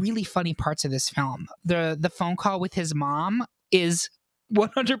also really funny parts of this film. The phone call with his mom is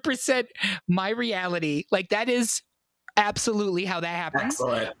 100% my reality. Like, that is absolutely how that happens.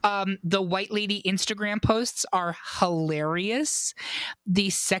 Excellent. The white lady Instagram posts are hilarious. The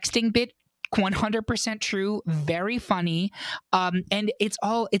sexting bit, 100% true, very funny. And it's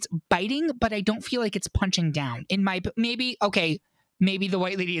biting, but I don't feel like it's punching down. Maybe the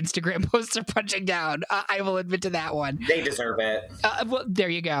white lady Instagram posts are punching down. I will admit to that one. They deserve it. Well, there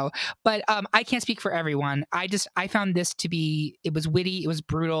you go. But I can't speak for everyone. I found this to be, it was witty, it was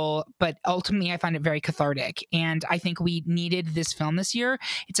brutal, but ultimately I found it very cathartic. And I think we needed this film this year.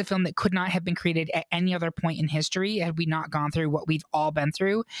 It's a film that could not have been created at any other point in history had we not gone through what we've all been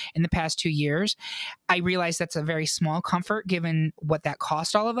through in the past 2 years. I realize that's a very small comfort given what that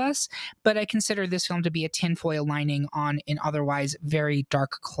cost all of us, but I consider this film to be a tinfoil lining on an otherwise very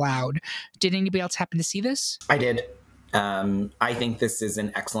dark cloud. Did anybody else happen to see this? I did. I think this is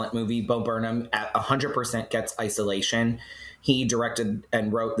an excellent movie. Bo Burnham at 100% gets isolation. He directed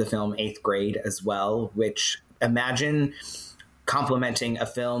and wrote the film 8th Grade as well, which, imagine complimenting a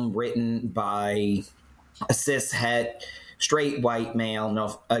film written by a cis-het, straight white male,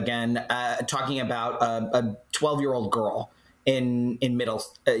 talking about a 12-year-old girl in middle,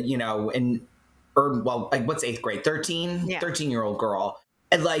 what's 8th grade? 13? Yeah. 13-year-old girl.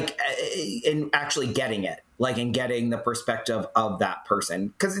 And actually getting it, and getting the perspective of that person.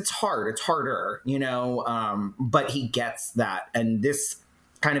 Because it's harder, but he gets that. And this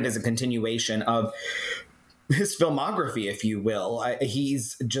kind of is a continuation of his filmography, if you will.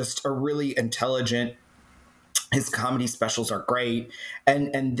 He's just a really intelligent, his comedy specials are great.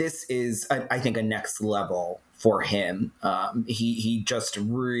 And this is, I think, a next level for him. He just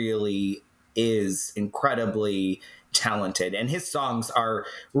really is incredibly talented, and his songs are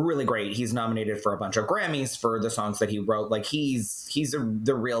really great. He's nominated for a bunch of Grammys for the songs that he wrote. He's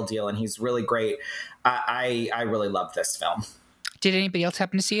the real deal, and he's really great. I really love this film. Did anybody else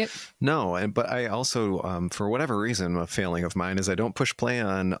happen to see it? No, but I also, for whatever reason, a failing of mine is I don't push play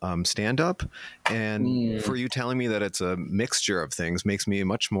on stand-up. And for you telling me that it's a mixture of things makes me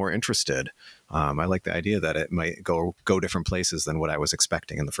much more interested. I like the idea that it might go different places than what I was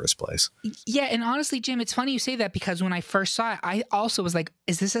expecting in the first place. Yeah, and honestly, Jim, it's funny you say that because when I first saw it, I also was like,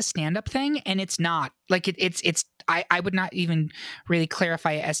 is this a stand-up thing? And it's not. It's I would not even really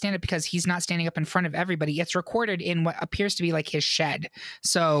clarify it as stand-up because he's not standing up in front of everybody. It's recorded in what appears to be like his shed.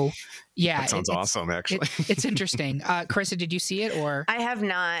 So, yeah. That sounds awesome, actually. It's interesting. Carissa, did you see it? Or I have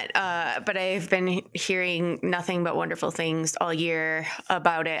not, but I've been hearing nothing but wonderful things all year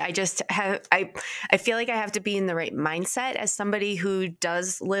about it. I feel like I have to be in the right mindset as somebody who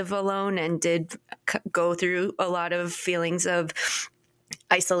does live alone and did go through a lot of feelings of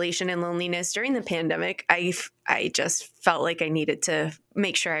isolation and loneliness during the pandemic. I just felt like I needed to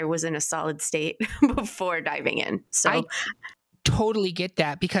make sure I was in a solid state before diving in. So I totally get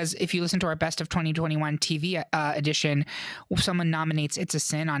that, because if you listen to our Best of 2021 TV edition, someone nominates It's a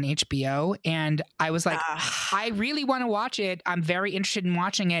Sin on HBO, and I was like, I really want to watch it. I'm very interested in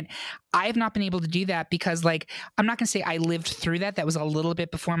watching it. I have not been able to do that because, I'm not going to say I lived through that. That was a little bit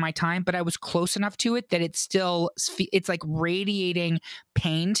before my time, but I was close enough to it that it's like radiating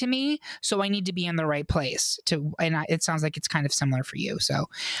pain to me. So I need to be in the right place it sounds like it's kind of similar for you. So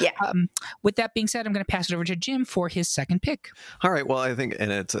yeah. With that being said, I'm going to pass it over to Jim for his second pick. All right. Well, I think,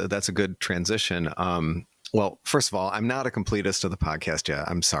 and that's a good transition. Well, first of all, I'm not a completist of the podcast yet.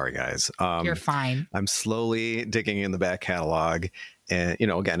 I'm sorry, guys. You're fine. I'm slowly digging in the back catalog. And,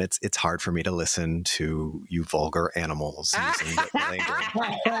 again, it's hard for me to listen to you vulgar animals using language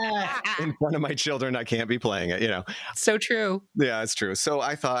in front of my children. I can't be playing it, So true. Yeah, it's true. So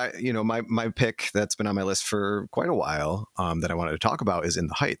I thought, my pick that's been on my list for quite a while that I wanted to talk about is In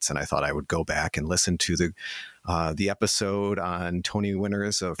the Heights. And I thought I would go back and listen to the the episode on Tony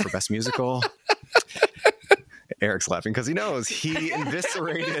winners for Best Musical. Eric's laughing because he knows he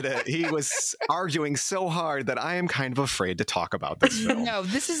eviscerated it. He was arguing so hard that I am kind of afraid to talk about this film. No,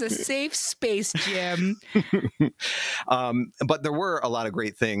 this is a safe space, Jim. But there were a lot of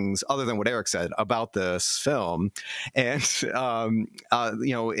great things other than what Eric said about this film. And,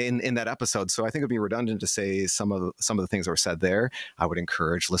 in that episode, so I think it'd be redundant to say some of the things that were said there. I would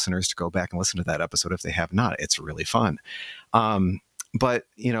encourage listeners to go back and listen to that episode if they have not. It's really fun. But,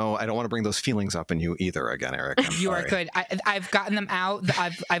 I don't want to bring those feelings up in you either again, Eric. You are good. I've gotten them out.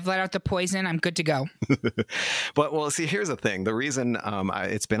 I've let out the poison. I'm good to go. But, well, see, here's the thing. The reason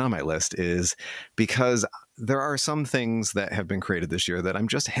it's been on my list is because there are some things that have been created this year that I'm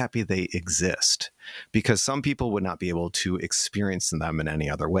just happy they exist, because some people would not be able to experience them in any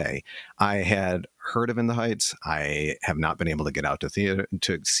other way. I had heard of In the Heights. I have not been able to get out to theater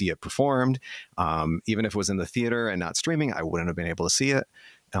to see it performed. Even if it was in the theater and not streaming, I wouldn't have been able to see it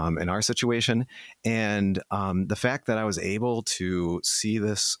in our situation. And the fact that I was able to see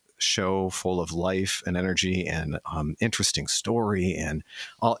this show full of life and energy and interesting story and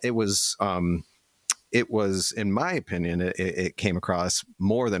all, it was, in my opinion, it came across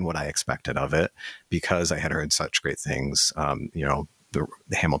more than what I expected of it, because I had heard such great things, the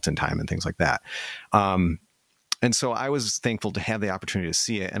Hamilton time and things like that. And so I was thankful to have the opportunity to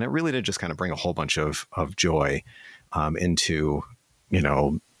see it. And it really did just kind of bring a whole bunch of joy into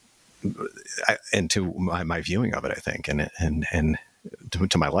my viewing of it, I think, and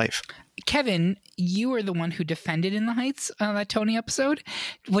to my life. Kevin, you were the one who defended In the Heights on that Tony episode.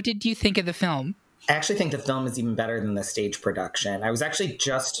 What did you think of the film? I actually think the film is even better than the stage production. I was actually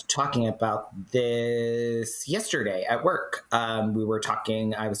just talking about this yesterday at work. I was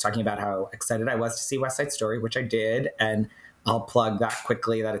talking about how excited I was to see West Side Story, which I did. And I'll plug that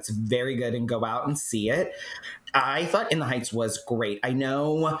quickly, that it's very good, and go out and see it. I thought In the Heights was great. I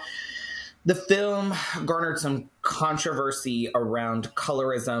know the film garnered some controversy around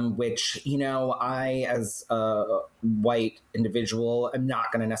colorism, which, I, as a white individual, am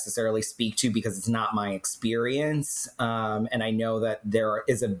not going to necessarily speak to because it's not my experience. And I know that there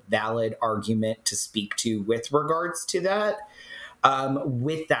is a valid argument to speak to with regards to that.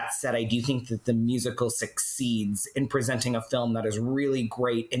 With that said, I do think that the musical succeeds in presenting a film that is really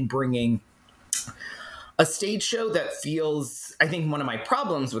great in bringing a stage show that feels, I think one of my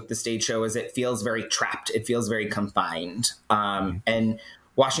problems with the stage show is it feels very trapped. It feels very confined. And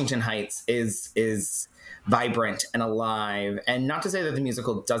Washington Heights is vibrant and alive. And not to say that the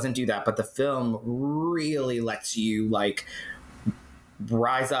musical doesn't do that, but the film really lets you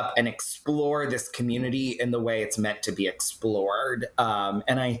rise up and explore this community in the way it's meant to be explored.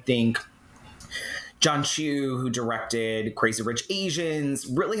 And I think John Chu, who directed Crazy Rich Asians,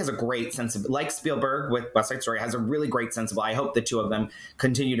 really has a great sense of, like Spielberg with West Side Story, has a really great sense of, I hope the two of them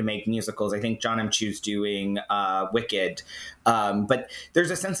continue to make musicals. I think John M. Chu's doing Wicked. But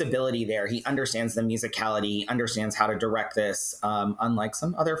there's a sensibility there. He understands the musicality, understands how to direct this, unlike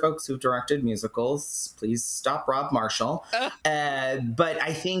some other folks who've directed musicals. Please stop Rob Marshall. But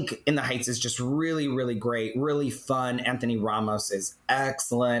I think In the Heights is just really, really great, really fun. Anthony Ramos is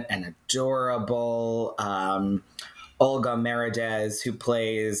excellent and adorable. Olga Mercedes, who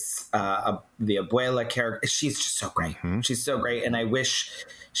plays the abuela character, she's just so great. Mm-hmm. She's so great. And I wish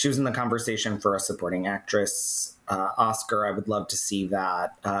she was in the conversation for a supporting actress Oscar. I would love to see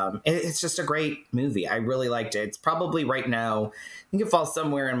that. It's just a great movie. I really liked it. It's probably right now, I think it falls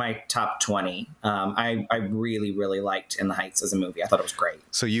somewhere in my top 20. I really, really liked In the Heights as a movie. I thought it was great.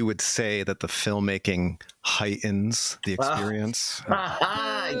 So you would say that the filmmaking heightens the experience? No.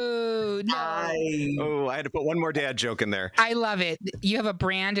 I had to put one more dad joke in there. I love it. You have a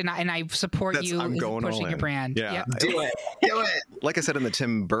brand, and I support you in pushing your brand. Yeah. Yep. Do it. Like I said in the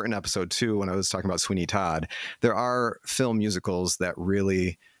Tim Burton episode too, when I was talking about Sweeney Todd, there are film musicals that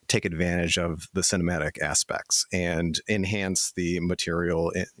really take advantage of the cinematic aspects and enhance the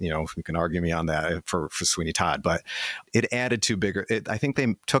material. You can argue me on that for Sweeney Todd, but it added to bigger. I think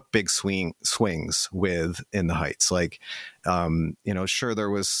they took big swings with In the Heights. Sure, there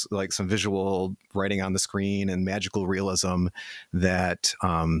was like some visual writing on the screen and magical realism that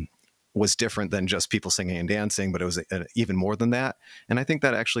was different than just people singing and dancing, but it was even more than that. And I think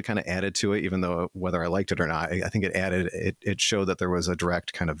that actually kind of added to it, even though whether I liked it or not, I think it showed that there was a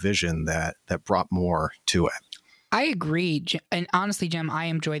direct kind of vision that brought more to it. I agree, and honestly, Jim, I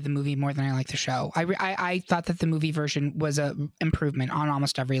enjoyed the movie more than I liked the show. I thought that the movie version was a improvement on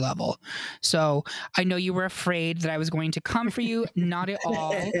almost every level. So I know you were afraid that I was going to come for you. Not at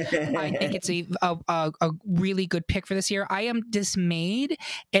all. I think it's a really good pick for this year. I am dismayed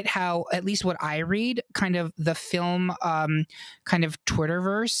at how, at least what I read, kind of the film kind of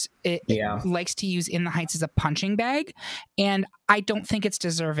Twitterverse, it likes to use In the Heights as a punching bag, and I don't think it's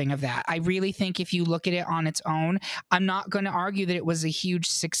deserving of that. I really think if you look at it on its own, I'm not going to argue that it was a huge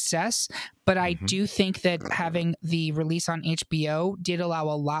success, but I do think that having the release on HBO did allow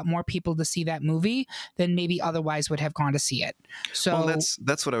a lot more people to see that movie than maybe otherwise would have gone to see it. So well,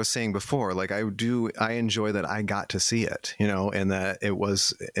 that's what I was saying before. Like I enjoy that I got to see it, and that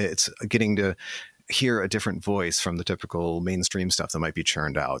it's getting to hear a different voice from the typical mainstream stuff that might be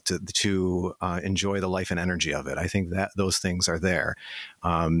churned out, to enjoy the life and energy of it. I think that those things are there.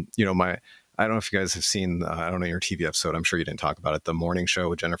 I don't know if you guys have seen, I don't know, your TV episode. I'm sure you didn't talk about it. The Morning Show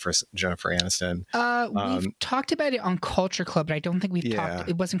with Jennifer Aniston. We've talked about it on Culture Club, but I don't think we've talked.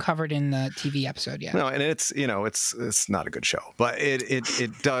 It wasn't covered in the TV episode yet. No, and it's not a good show, but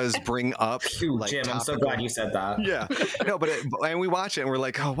it does bring up. Like, Jim, I'm so glad you said that. Yeah, no, and we watch it and we're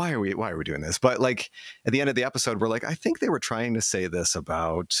like, oh, why are we doing this? But like at the end of the episode, we're like, I think they were trying to say this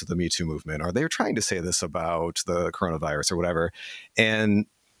about the Me Too movement, or they were trying to say this about the coronavirus or whatever, and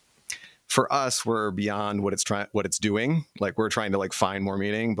for us, we're beyond what it's doing. Like we're trying to like find more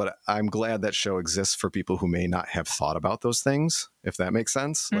meaning, but I'm glad that show exists for people who may not have thought about those things, if that makes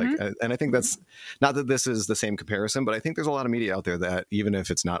sense. Mm-hmm. Like, and I think that's not that this is the same comparison, but I think there's a lot of media out there that even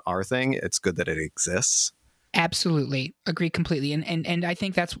if it's not our thing, it's good that it exists. Absolutely. Agree completely. And I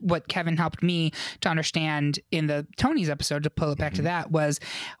think that's what Kevin helped me to understand in the Tony's episode, to pull it back to that, was,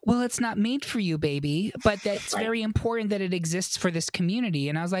 well, it's not made for you, baby, but that's very important that it exists for this community.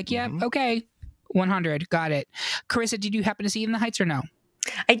 And I was like, yeah, okay, 100, got it. Carissa, did you happen to see In the Heights or no?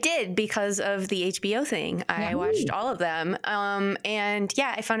 I did, because of the HBO thing. I watched all of them. And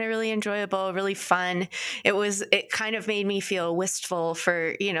yeah, I found it really enjoyable, really fun. It kind of made me feel wistful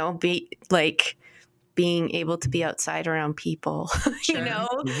for, being able to be outside around people, Sure.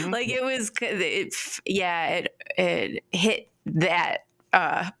 Like it hit that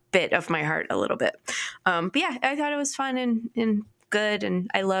bit of my heart a little bit. But yeah, I thought it was fun and good. And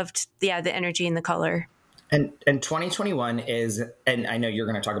I loved, the energy and the color. And 2021 is, and I know you're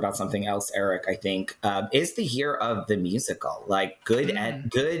going to talk about something else, Eric, I think, is the year of the musical. Like good,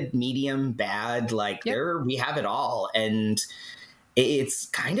 medium, bad, like we have it all. And it's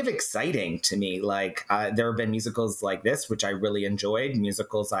kind of exciting to me. Like there have been musicals like this, which I really enjoyed.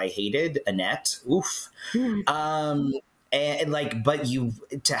 Musicals I hated. Annette, oof. And but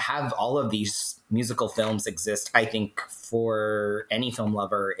to have all of these musical films exist, I think for any film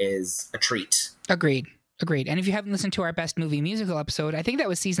lover is a treat. Agreed. And if you haven't listened to our best movie musical episode, I think that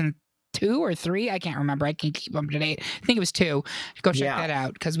was season 2 or 3. I can't remember. I can't keep up to date. I think it was 2. Go check that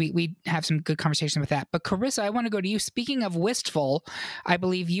out, because we have some good conversation with that. But Carissa, I want to go to you. Speaking of wistful, I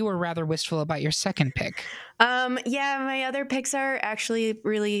believe you were rather wistful about your second pick. My other picks are actually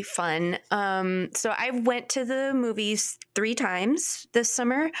really fun. So I went to the movies 3 times this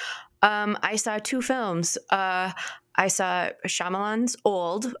summer. I saw 2 films. I saw Shyamalan's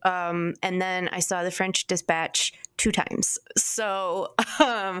Old, and then I saw The French Dispatch 2 times. So,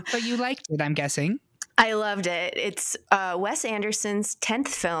 but you liked it, I'm guessing. I loved it. It's Wes Anderson's 10th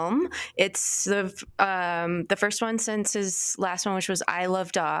film. It's the first one since his last one, which was I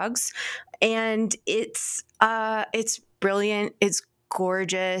Love Dogs, and it's brilliant. It's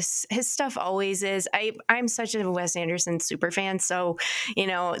gorgeous. His stuff always is. I'm such a Wes Anderson super fan, so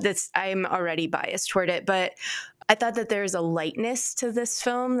I'm already biased toward it, but I thought that there's a lightness to this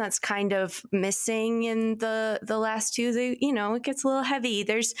film that's kind of missing in the last 2. It gets a little heavy.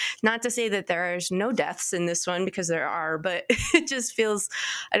 There's not to say that there's no deaths in this one, because there are, but it just feels,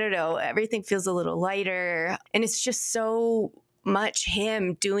 I don't know, everything feels a little lighter, and it's just so much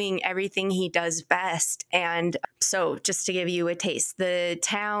him doing everything he does best. And so just to give you a taste, the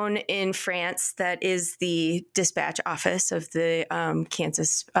town in France that is the dispatch office of the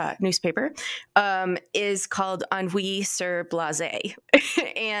Kansas newspaper is called Ennui-sur-Blaze.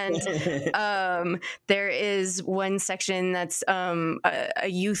 And there is one section that's a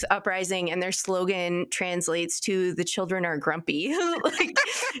youth uprising, and their slogan translates to "The children are grumpy." Like,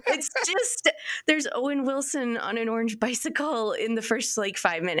 it's just, there's Owen Wilson on an orange bicycle in the first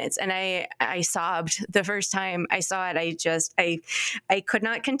 5 minutes, and I sobbed the first time I saw it. I could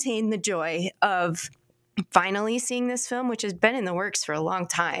not contain the joy of finally seeing this film, which has been in the works for a long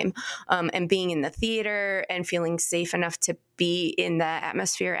time, and being in the theater and feeling safe enough to be in that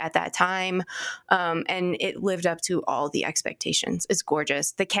atmosphere at that time. And it lived up to all the expectations. It's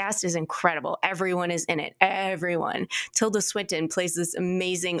gorgeous. The cast is incredible. Everyone is in it. Everyone. Tilda Swinton plays this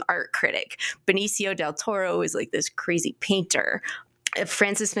amazing art critic. Benicio del Toro is like this crazy painter.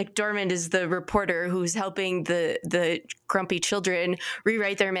 Frances McDormand is the reporter who's helping the grumpy children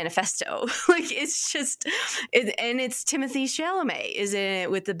rewrite their manifesto. Like, it's just, and it's Timothée Chalamet is in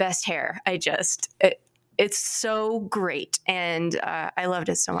it with the best hair. It's so great, and I loved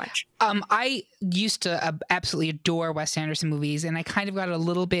it so much. I used to absolutely adore Wes Anderson movies, and I kind of got a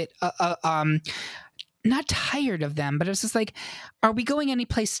little bit not tired of them, but it was just like, are we going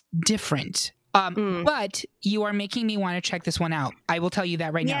anyplace different? But you are making me want to check this one out. I will tell you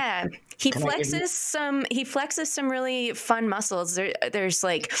that right now. Yeah, he flexes some really fun muscles. There's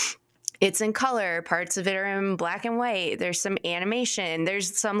like, it's in color. Parts of it are in black and white. There's some animation.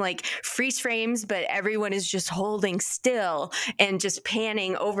 There's some like freeze frames, but everyone is just holding still and just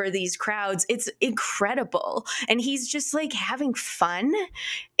panning over these crowds. It's incredible. And he's just like having fun.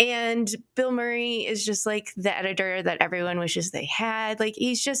 And Bill Murray is just like the editor that everyone wishes they had. Like,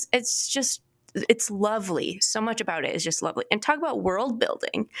 it's lovely. So much about it is just lovely. And talk about world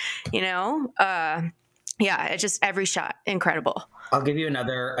building, it's just every shot incredible. I'll give you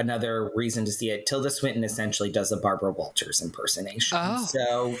another reason to see it. Tilda Swinton essentially does a Barbara Walters impersonation. Oh.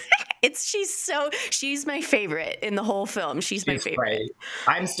 So she's my favorite in the whole film. She's my favorite. Right.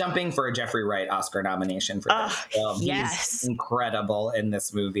 I'm stumping for a Jeffrey Wright Oscar nomination for this film. Yes. He's incredible in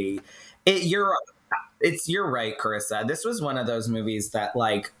this movie. You're right, Carissa. This was one of those movies that,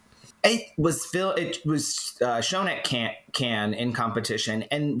 like, it was shown at Cannes in competition,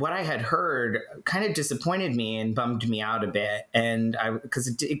 and what I had heard kind of disappointed me and bummed me out a bit, and because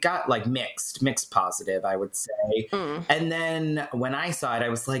it got like mixed positive, I would say. And then when I saw it, I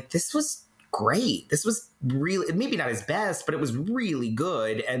was like, this was great. This was really, maybe not his best, but it was really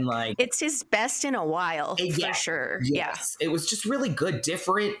good. And like, it's his best in a while, for sure. Yes. Yeah. It was just really good,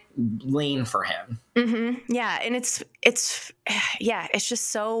 different lane for him. Mm-hmm. Yeah. And it's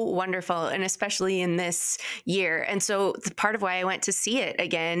just so wonderful. And especially in this year. And so the part of why I went to see it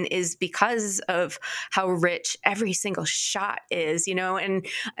again is because of how rich every single shot is, and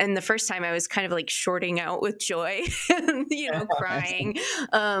the first time I was kind of like shorting out with joy, crying.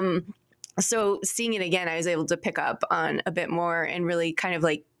 So seeing it again, I was able to pick up on a bit more and really kind of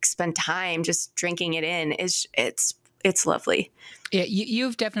like spend time just drinking it in. It's lovely. Yeah,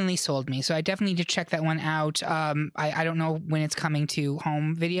 you've definitely sold me. So I definitely need to check that one out. I don't know when it's coming to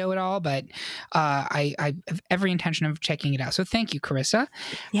home video at all, but I have every intention of checking it out. So thank you, Carissa.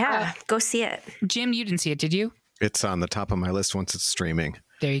 Yeah, go see it. Jim, you didn't see it, did you? It's on the top of my list once it's streaming.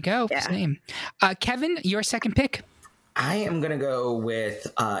 There you go. Yeah. Same. Kevin, your second pick? I am going to go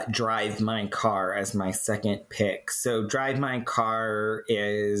with Drive My Car as my second pick. So Drive My Car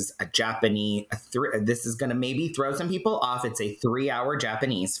is a Japanese, this is going to maybe throw some people off. It's a 3-hour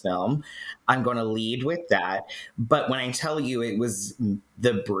Japanese film. I'm going to lead with that. But when I tell you it was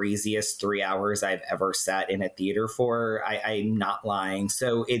the breeziest 3 hours I've ever sat in a theater for, I'm not lying.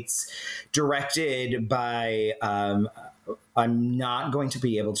 So it's directed by... I'm not going to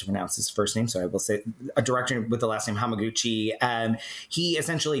be able to pronounce his first name, so I will say a director with the last name Hamaguchi. He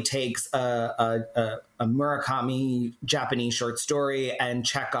essentially takes a Murakami Japanese short story and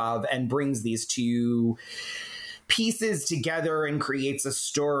Chekhov and brings these two pieces together and creates a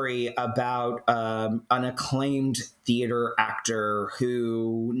story about an acclaimed theater actor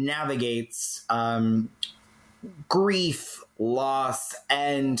who navigates grief, loss,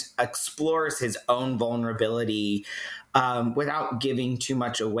 and explores his own vulnerability without giving too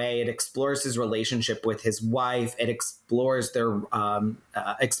much away. It explores his relationship with his wife. It explores their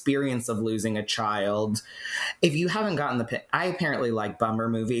experience of losing a child. If you haven't gotten the pick, I apparently like bummer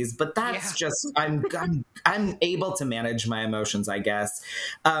movies, but that's just, I'm able to manage my emotions, I guess.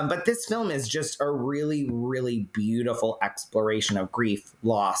 But this film is just a really, really beautiful exploration of grief,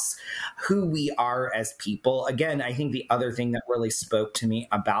 loss, who we are as people. Again, I think the other thing that really spoke to me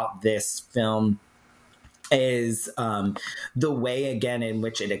about this film is the way, again, in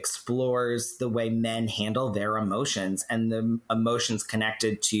which it explores the way men handle their emotions and the emotions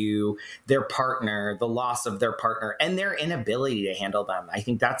connected to their partner, the loss of their partner, and their inability to handle them. I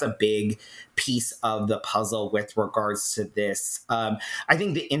think that's a big piece of the puzzle with regards to this. I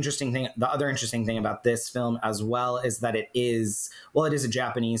think the other interesting thing about this film as well is that it is a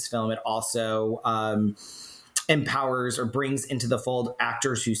Japanese film. It also empowers or brings into the fold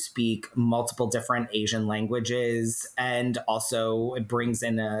actors who speak multiple different Asian languages, and also it brings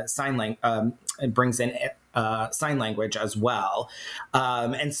in a sign language as well.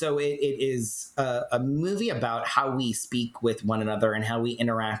 And so it is a movie about how we speak with one another and how we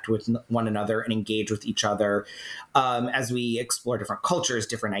interact with one another and engage with each other as we explore different cultures,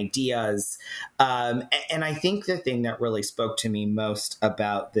 different ideas. And I think the thing that really spoke to me most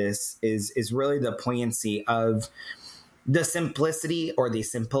about this is really the poignancy of the simplicity or the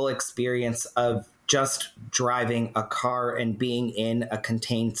simple experience of just driving a car and being in a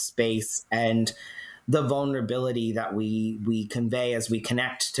contained space, and the vulnerability that we convey as we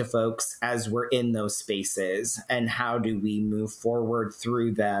connect to folks as we're in those spaces, and how do we move forward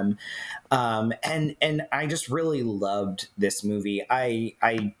through them. And I just really loved this movie.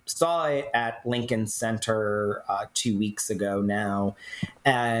 I saw it at Lincoln Center 2 weeks ago now,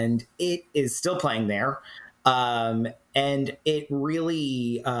 and it is still playing there. And it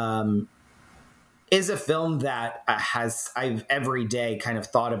really is a film that I've every day kind of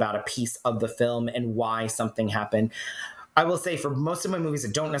thought about a piece of the film and why something happened. I will say for most of my movies, I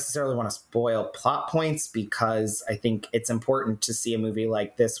don't necessarily want to spoil plot points, because I think it's important to see a movie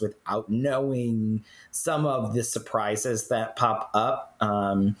like this without knowing some of the surprises that pop up.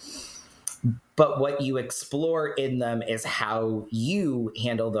 But what you explore in them is how you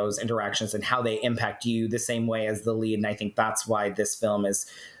handle those interactions and how they impact you the same way as the lead. And I think that's why this film is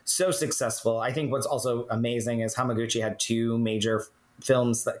so successful. I think what's also amazing is Hamaguchi had 2 major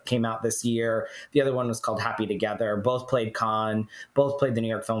films that came out this year. The other one was called Happy Together. Both played Cannes, both played the New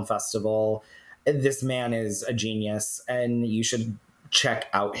York Film Festival. This man is a genius, and you should check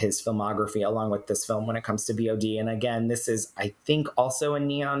out his filmography along with this film when it comes to VOD. And again, this is, I think, also a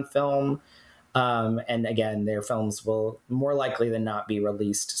Neon film. And again, their films will more likely than not be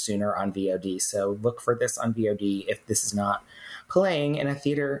released sooner on VOD. So look for this on VOD if this is not playing in a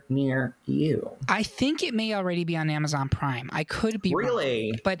theater near you. I think it may already be on Amazon Prime. I could be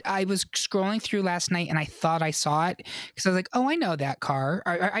really wrong, but I was scrolling through last night and I thought I saw it because I was like, oh, I know that car.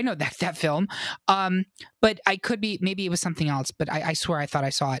 I know that film. But I could be, maybe it was something else, but I swear I thought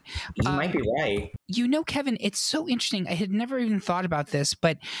I saw it. You might be right. You know, Kevin, it's so interesting. I had never even thought about this,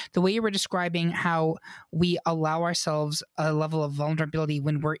 but the way you were describing how we allow ourselves a level of vulnerability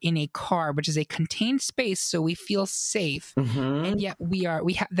when we're in a car, which is a contained space, so we feel safe. Mm-hmm. And yet we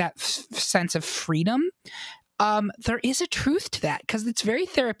have that sense of freedom. There is a truth to that, because it's very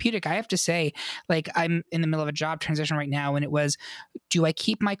therapeutic. I have to say, like, I'm in the middle of a job transition right now, and it was, do I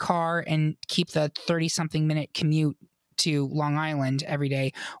keep my car and keep the 30-something minute commute to Long Island every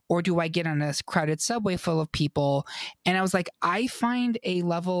day, or do I get on a crowded subway full of people? And I was like, I find a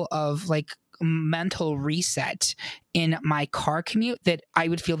level of like mental reset in my car commute that I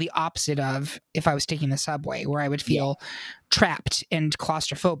would feel the opposite of if I was taking the subway, where I would feel trapped and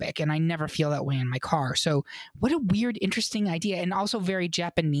claustrophobic, and I never feel that way in my car. So what a weird, interesting idea, and also very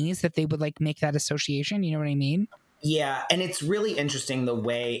Japanese that they would like make that association. You know what I mean? Yeah, and it's really interesting the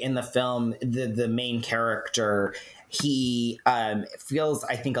way in the film the main character, he feels,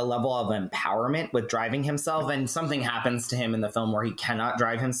 I think, a level of empowerment with driving himself, and something happens to him in the film where he cannot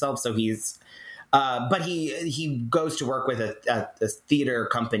drive himself, so he's but he goes to work with a theater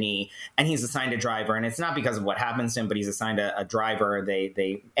company, and he's assigned a driver, and it's not because of what happens to him, but he's assigned a driver.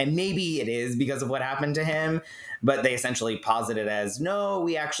 They and maybe it is because of what happened to him, but they essentially posit it as, no,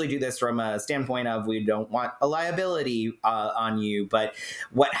 we actually do this from a standpoint of we don't want a liability on you. But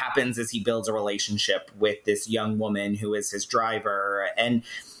what happens is he builds a relationship with this young woman who is his driver, and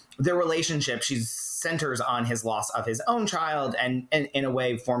their relationship, she centers on his loss of his own child, and in a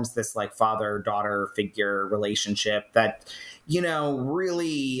way forms this like father-daughter figure relationship that, you know,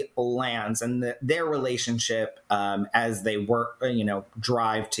 really lands. And their relationship as they work, you know,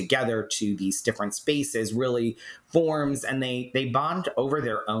 drive together to these different spaces really forms, and they bond over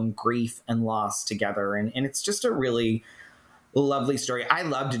their own grief and loss together. And it's just a really lovely story. I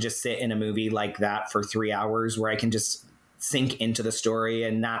love to just sit in a movie like that for 3 hours where I can just sink into the story,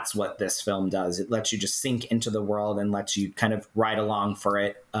 and that's what this film does. It lets you just sink into the world and lets you kind of ride along for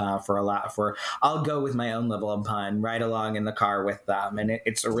it I'll go with my own level of pun, ride along in the car with them, and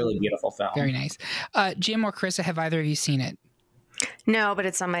it's a really beautiful film. Very nice. Jim or Carissa, have either of you seen it? No, but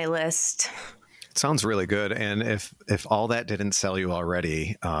it's on my list. It sounds really good. And if all that didn't sell you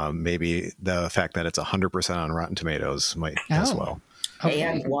already, maybe the fact that it's 100% on Rotten Tomatoes might as well. Okay.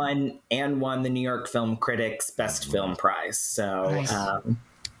 And won the New York Film Critics Best Film Prize. So nice.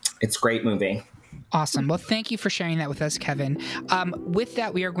 It's a great movie. Awesome. Well, thank you for sharing that with us, Kevin. With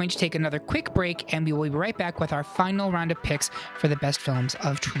that, we are going to take another quick break, and we will be right back with our final round of picks for the best films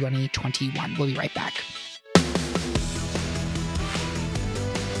of 2021. We'll be right back.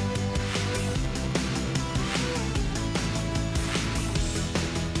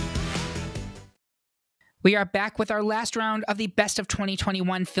 We are back with our last round of the Best of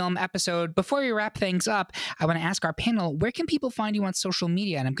 2021 film episode. Before we wrap things up, I want to ask our panel, where can people find you on social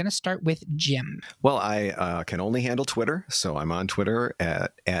media? And I'm going to start with Jim. Well, I can only handle Twitter, so I'm on Twitter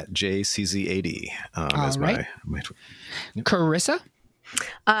at JCZ80. As right. my Carissa?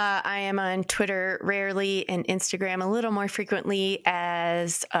 I am on Twitter rarely and Instagram a little more frequently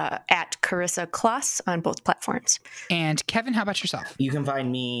as at Carissa Kloss on both platforms. And Kevin, how about yourself? You can find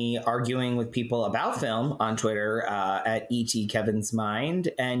me arguing with people about film on Twitter at ET Kevin's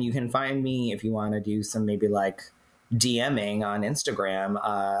Mind. And you can find me if you want to do some maybe like DMing on Instagram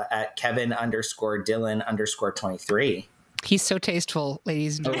at Kevin_Dylan_23. He's so tasteful,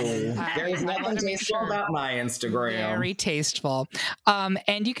 ladies and gentlemen. There's nothing tasteful about my Instagram. Very tasteful.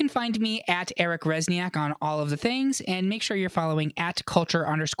 And you can find me at Eric Resniak on all of the things. And make sure you're following at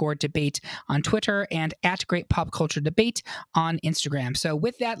culture_debate on Twitter and at Great Pop Culture Debate on Instagram. So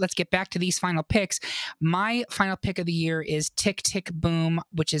with that, let's get back to these final picks. My final pick of the year is Tick, Tick, Boom,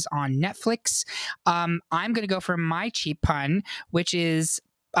 which is on Netflix. I'm going to go for my cheap pun, which is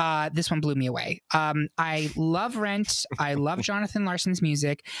this one blew me away. I love Rent. I love Jonathan Larson's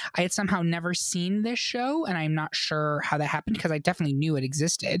music. I had somehow never seen this show, and I'm not sure how that happened because I definitely knew it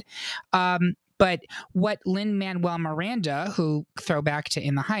existed. But what Lin-Manuel Miranda, who throwback to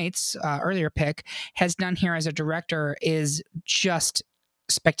In the Heights, earlier pick, has done here as a director is just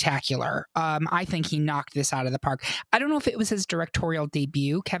spectacular. I think he knocked this out of the park. I don't know if it was his directorial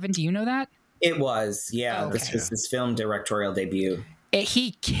debut. Kevin, do you know that? It was, yeah. Okay. This was his film directorial debut.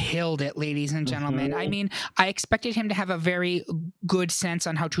 He killed it, ladies and gentlemen. I mean, I expected him to have a very good sense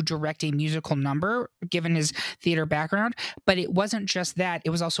on how to direct a musical number, given his theater background. But it wasn't just that. It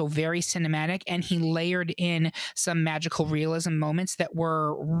was also very cinematic, and he layered in some magical realism moments that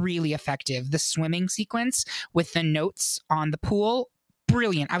were really effective. The swimming sequence with the notes on the pool,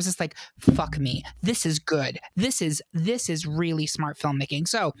 brilliant. I was just like, fuck me. This is good. This is really smart filmmaking.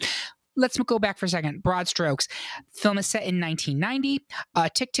 So let's go back for a second. Broad strokes. Film is set in 1990.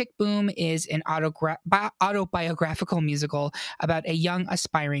 Tick, Tick, Boom is an autobiographical musical about a young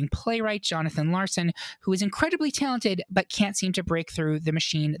aspiring playwright, Jonathan Larson, who is incredibly talented but can't seem to break through the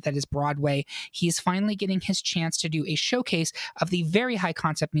machine that is Broadway. He is finally getting his chance to do a showcase of the very high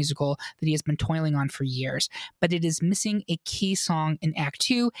concept musical that he has been toiling on for years. But it is missing a key song in Act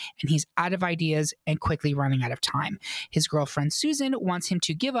 2, and he's out of ideas and quickly running out of time. His girlfriend Susan wants him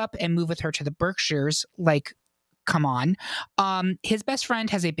to give up and move with her to the Berkshires. Like, come on. His best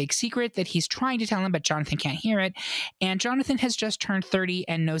friend has a big secret that he's trying to tell him, but Jonathan can't hear it. And Jonathan has just turned 30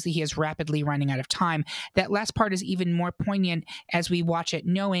 and knows that he is rapidly running out of time. That last part is even more poignant as we watch it,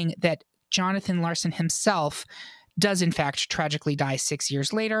 knowing that Jonathan Larson himself does in fact tragically die 6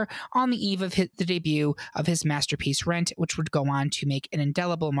 years later on the eve of the debut of his masterpiece Rent, which would go on to make an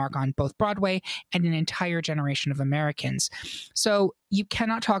indelible mark on both Broadway and an entire generation of Americans. So you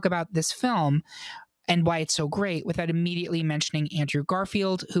cannot talk about this film and why it's so great without immediately mentioning Andrew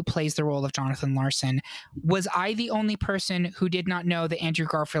Garfield, who plays the role of Jonathan Larson. Was I the only person who did not know that Andrew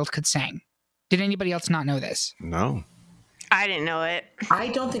Garfield could sing? Did anybody else not know this? No. I didn't know it. I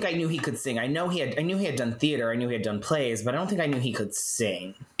don't think I knew he could sing. I knew he had done theater. I knew he had done plays, but I don't think I knew he could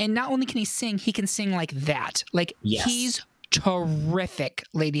sing. And not only can he can sing like that. Like, yes. He's terrific,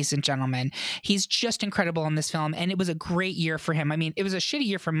 ladies and gentlemen. He's just incredible in this film, and it was a great year for him. I mean, it was a shitty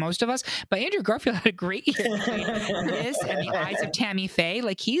year for most of us, but Andrew Garfield had a great year. This and The Eyes of Tammy Faye,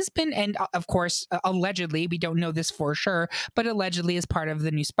 like he's been, and of course, allegedly, we don't know this for sure, but allegedly is part of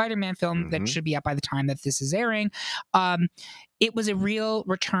the new Spider-Man film that should be out by the time that this is airing. It was a real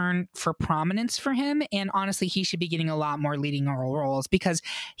return for prominence for him, and honestly, he should be getting a lot more leading roles because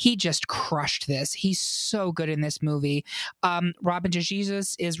he just crushed this. He's so good in this movie. Robin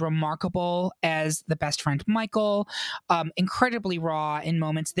DeJesus is remarkable as the best friend Michael, incredibly raw in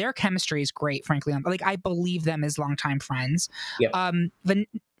moments. Their chemistry is great, frankly. Like, I believe them as longtime friends. Yep.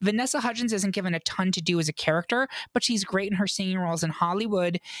 Vanessa Hudgens isn't given a ton to do as a character, but she's great in her singing roles in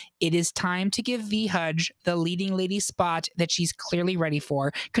Hollywood. It is time to give V. Hudge the leading lady spot that she's clearly ready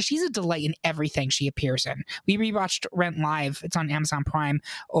for, because she's a delight in everything she appears in. We rewatched Rent Live. It's on Amazon Prime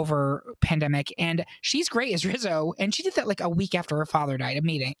over pandemic, and she's great as Rizzo, and she did that like a week after her father died.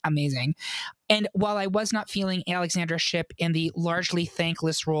 Amazing. And while I was not feeling Alexandra Shipp in the largely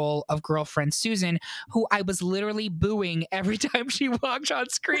thankless role of girlfriend Susan, who I was literally booing every time she walked on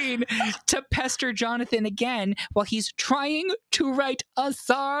screen to pester Jonathan again while he's trying to write a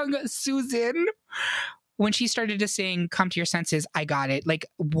song, Susan. When she started to sing Come to Your Senses, I got it. Like,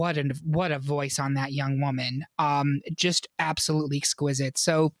 what a voice on that young woman. Just absolutely exquisite.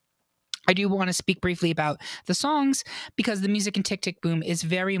 So I do want to speak briefly about the songs because the music in Tick, Tick, Boom is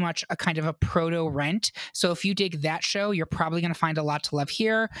very much a kind of a proto-Rent. So if you dig that show, you're probably going to find a lot to love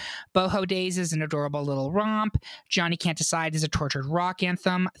here. Boho Days is an adorable little romp. Johnny Can't Decide is a tortured rock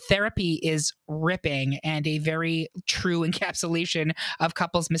anthem. Therapy is ripping and a very true encapsulation of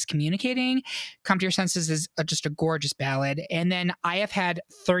couples miscommunicating. Come to Your Senses is just a gorgeous ballad. And then I have had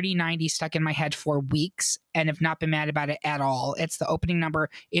 3090 stuck in my head for weeks and have not been mad about it at all. It's the opening number.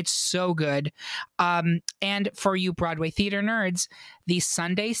 It's so good. And for you Broadway theater nerds, the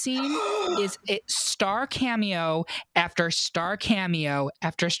Sunday scene is star cameo after star cameo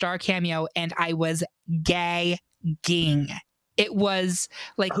after star cameo, and I was gagging. It was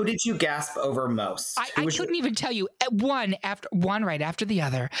like, who did you gasp over most? I couldn't even tell you. One right after the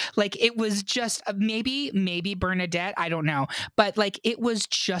other. Like, it was just maybe Bernadette. I don't know, but like, it was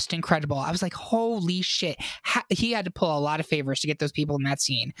just incredible. I was like, holy shit! He had to pull a lot of favors to get those people in that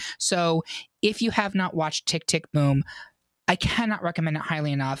scene. So, if you have not watched Tick, Tick, Boom, I cannot recommend it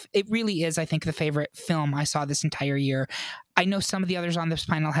highly enough. It really is, I think, the favorite film I saw this entire year. I know some of the others on this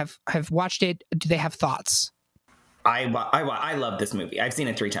panel have watched it. Do they have thoughts? I love this movie. I've seen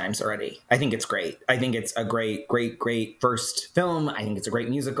it 3 times already. I think it's great. I think it's a great first film. I think it's a great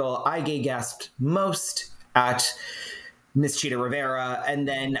musical. I gasped most at Miss Cheetah Rivera, and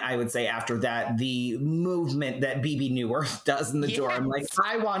then I would say after that, the movement that BB Newirth does in the door. I'm like,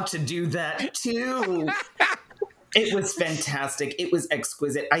 I want to do that too. It was fantastic. It was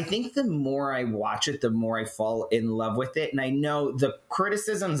exquisite. I think the more I watch it, the more I fall in love with it. And I know the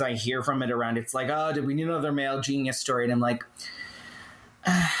criticisms I hear from it around, it's like, oh, did we need another male genius story? And I'm like,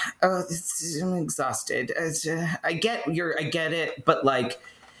 I'm exhausted. I get it, but like,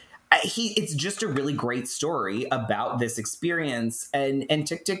 it's just a really great story about this experience. And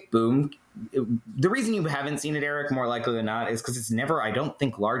Tick, Tick, Boom, the reason you haven't seen it, Eric, more likely than not, is because it's never, I don't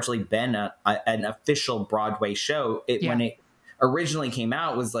think, largely been an official Broadway show. When it originally came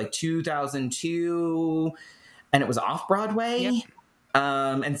out was like 2002, and it was off Broadway. Yep.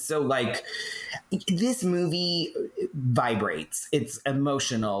 And so like, this movie vibrates. It's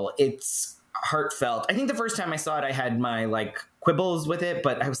emotional. It's heartfelt. I think the first time I saw it, I had my like quibbles with it,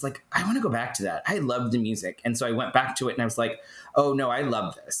 but I was like, I want to go back to that. I love the music. And so I went back to it and I was like, oh no, I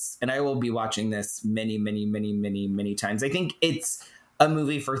love this. And I will be watching this many, many, many, many, many times. I think it's a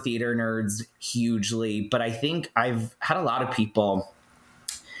movie for theater nerds hugely, but I think I've had a lot of people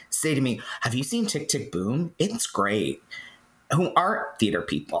say to me, have you seen Tick, Tick, Boom? It's great. Who aren't theater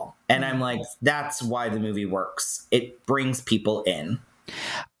people. And I'm like, that's why the movie works. It brings people in.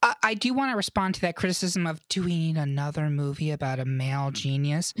 I do want to respond to that criticism of, do we need another movie about a male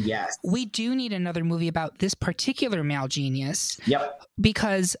genius? Yes. We do need another movie about this particular male genius. Yep.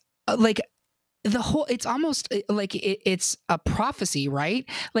 Because like, the whole, it's almost like it's a prophecy, right?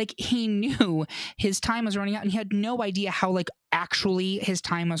 Like, he knew his time was running out and he had no idea how like actually his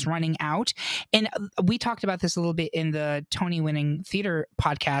time was running out. And we talked about this a little bit in the Tony winning theater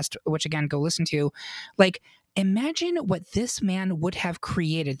podcast, which again, go listen to. Like, imagine what this man would have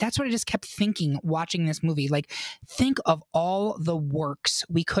created. That's what I just kept thinking watching this movie. Like, think of all the works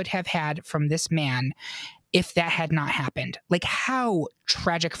we could have had from this man if that had not happened. Like, how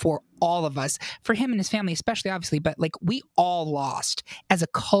tragic for all of us, for him and his family especially, obviously, but like, we all lost as a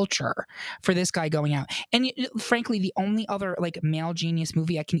culture for this guy going out. And frankly, the only other like male genius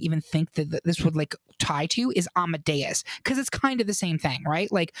movie I can even think that this would like tie to is Amadeus, because it's kind of the same thing,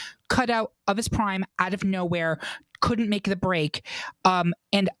 right? Like, cut out of his prime, out of nowhere, couldn't make the break.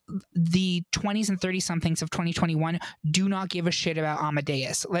 And the 20s and 30 somethings of 2021 do not give a shit about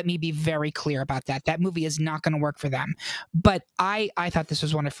Amadeus. Let me be very clear about that. That movie is not going to work for them. But I thought this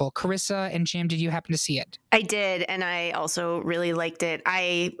was wonderful. Carissa and Jim, did you happen to see it? I did, and I also really liked it.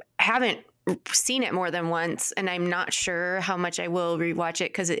 I haven't seen it more than once, and I'm not sure how much I will rewatch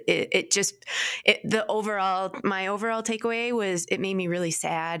it, because my overall takeaway was it made me really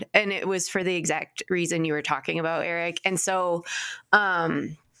sad, and it was for the exact reason you were talking about, Eric. And so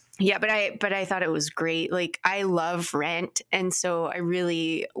yeah, but I thought it was great. Like, I love Rent, and so I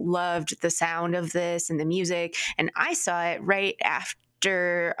really loved the sound of this and the music, and I saw it right after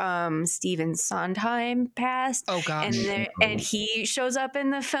Stephen Sondheim passed. Oh gosh. And he shows up in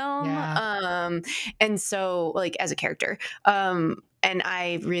the film. Yeah. And so like as a character. And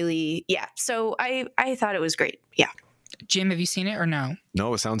I really, so I thought it was great. Yeah. Jim, have you seen it or no?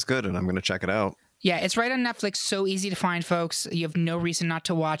 No, it sounds good, and I'm going to check it out. Yeah, it's right on Netflix. So easy to find, folks. You have no reason not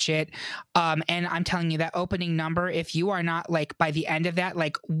to watch it. And I'm telling you, that opening number, if you are not like by the end of that,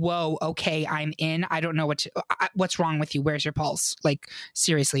 like, whoa, okay, I'm in. I don't know what's wrong with you. Where's your pulse? Like,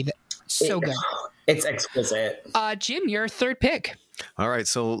 seriously, so good. It's exquisite. Jim, your third pick. All right.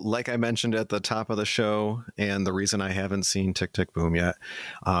 So, like I mentioned at the top of the show, and the reason I haven't seen Tick Tick Boom yet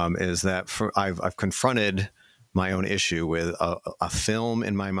is that I've confronted my own issue with a film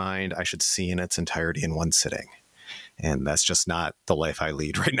in my mind I should see in its entirety in one sitting. And that's just not the life I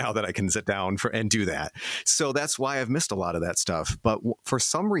lead right now, that I can sit down and do that. So that's why I've missed a lot of that stuff. But for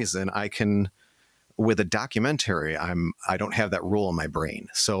some reason, I can, with a documentary, I don't have that rule in my brain.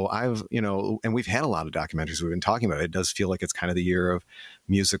 So and we've had a lot of documentaries we've been talking about. It does feel like it's kind of the year of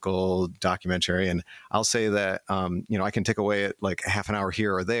musical documentary. And I'll say that, I can take away at like half an hour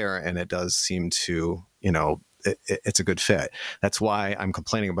here or there, and it does seem to, it's a good fit. That's why I'm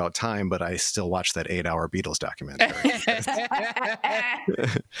complaining about time, but I still watch that 8-hour Beatles documentary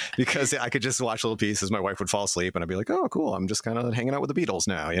because I could just watch little pieces. My wife would fall asleep and I'd be like, oh, cool. I'm just kind of hanging out with the Beatles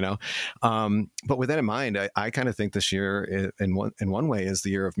now, But with that in mind, I kind of think this year in one way is the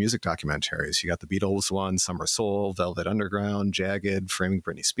year of music documentaries. You got the Beatles one, Summer Soul, Velvet Underground, Jagged, Framing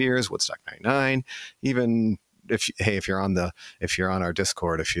Britney Spears, Woodstock 99, even if you're on our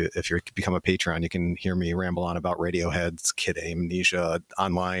Discord, if you become a Patreon, you can hear me ramble on about Radiohead's Kid Amnesia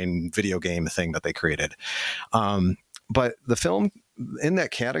online video game thing that they created. But the film in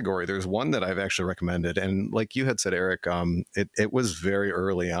that category, there's one that I've actually recommended, and like you had said, Eric, it was very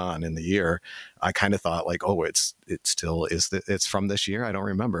early on in the year. I kind of thought like, oh, it still is. It's from this year. I don't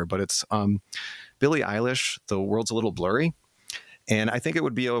remember, but it's Billie Eilish. The World's a Little Blurry. And I think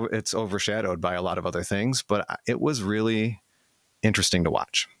it's overshadowed by a lot of other things, but it was really interesting to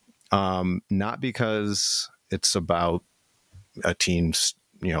watch. Not because it's about a teen,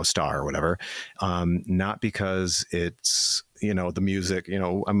 star or whatever. Not because it's, the music,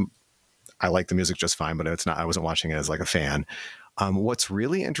 I like the music just fine, but I wasn't watching it as like a fan. What's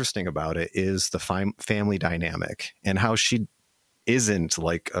really interesting about it is the family dynamic and how she isn't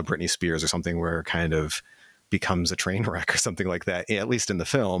like a Britney Spears or something where kind of becomes a train wreck or something like that, at least in the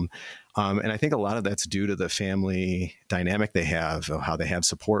film. And I think a lot of that's due to the family dynamic they have, of how they have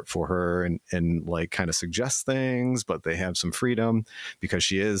support for her and like kind of suggest things, but they have some freedom because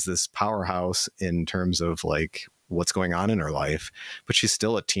she is this powerhouse in terms of like what's going on in her life, but she's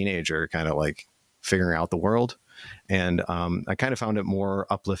still a teenager kind of like figuring out the world. And I kind of found it more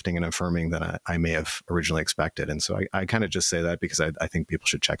uplifting and affirming than I may have originally expected. And so I kind of just say that because I think people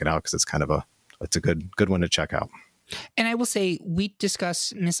should check it out because it's a good one to check out. And I will say we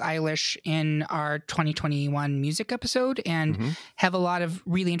discuss Miss Eilish in our 2021 music episode and have a lot of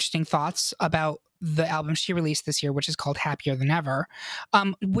really interesting thoughts about the album she released this year, which is called Happier Than Ever.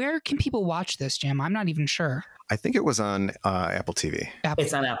 Where can people watch this, Jim? I'm not even sure. I think it was on Apple TV.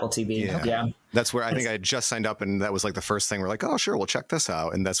 It's on Apple TV. Yeah. That's where I think I just signed up, and that was like the first thing we're like, oh, sure, we'll check this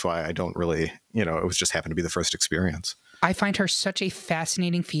out. And that's why I don't really, it was just happened to be the first experience. I find her such a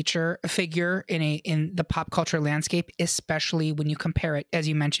fascinating figure in the pop culture landscape, especially when you compare it, as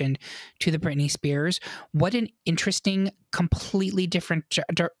you mentioned, to the Britney Spears. What an interesting, completely different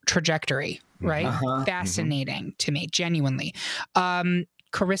trajectory, right? Fascinating to me, genuinely.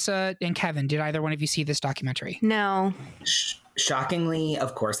 Carissa and Kevin, did either one of you see this documentary? No. Shockingly,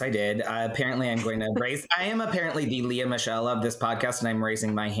 of course I did. Apparently, I'm going to raise. I am apparently the Leah Michelle of this podcast, and I'm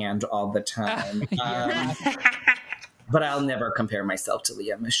raising my hand all the time. But I'll never compare myself to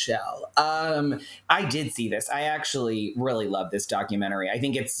Leah Michelle. I did see this. I actually really love this documentary. I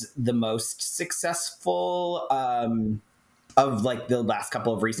think it's the most successful of like the last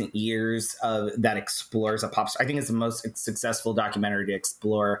couple of recent years that explores a pop star. I think it's the most successful documentary to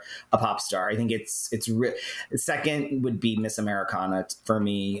explore a pop star. I think second would be Miss Americana for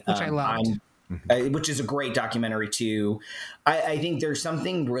me, which I loved. Which is a great documentary too. I think there's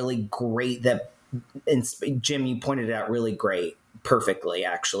something really great that. And Jim, you pointed it out really great, perfectly,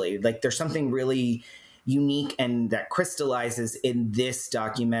 actually. Like there's something really unique and that crystallizes in this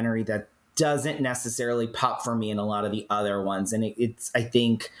documentary that doesn't necessarily pop for me in a lot of the other ones. And it's, I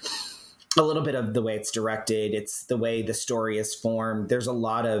think, a little bit of the way it's directed. It's the way the story is formed. There's a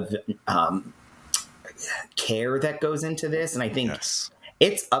lot of care that goes into this. And I think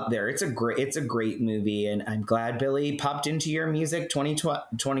it's up there. It's a great movie, and I'm glad Billy popped into your music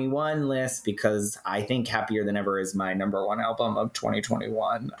 2021 list because I think Happier Than Ever is my number one album of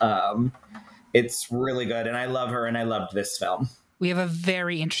 2021. It's really good, and I love her, and I loved this film. We have a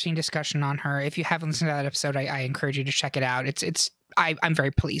very interesting discussion on her. If you haven't listened to that episode, I encourage you to check it out. I'm very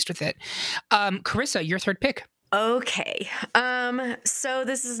pleased with it. Carissa, your third pick. Okay. So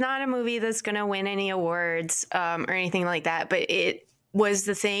this is not a movie that's going to win any awards or anything like that, but it was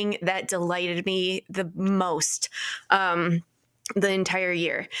the thing that delighted me the most the entire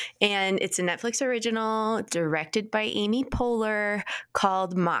year. And it's a Netflix original directed by Amy Poehler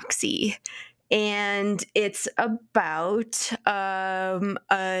called Moxie. and it's about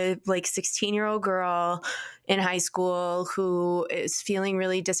a like 16-year-old girl in high school who is feeling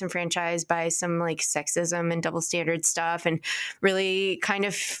really disenfranchised by some like sexism and double standard stuff, and really kind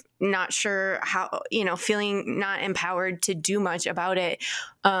of not sure how, feeling not empowered to do much about it.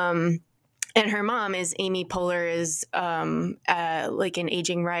 And her mom is Amy Poehler, is like an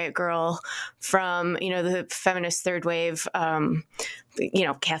aging riot girl from, the feminist third wave,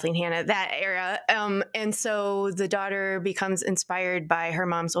 Kathleen Hanna, that era. And so the daughter becomes inspired by her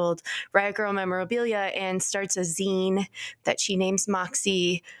mom's old riot girl memorabilia and starts a zine that she names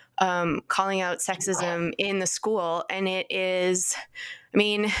Moxie, calling out sexism in the school. And it is,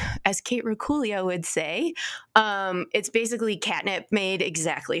 as Kate Rakulia would say, it's basically catnip made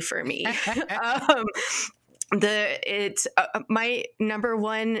exactly for me. It's my number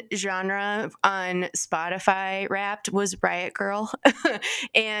one genre on Spotify Wrapped was Riot Girl,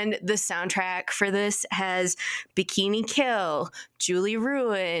 and the soundtrack for this has Bikini Kill, Julie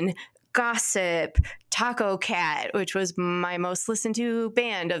Ruin, Gossip, Taco Cat, which was my most listened to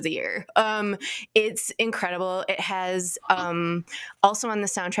band of the year. It's incredible. It has also on the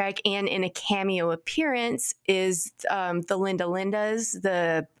soundtrack and in a cameo appearance is the Linda Lindas,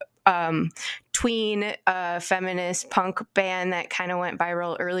 the tween feminist punk band that kind of went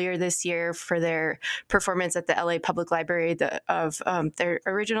viral earlier this year for their performance at the LA Public Library of their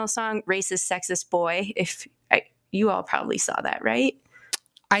original song "Racist Sexist Boy." You all probably saw that, right?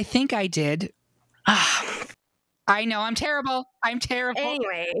 I think I did. I know, I'm terrible.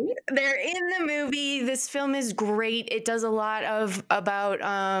 Anyway, they're in the movie. This film is great. It does a lot about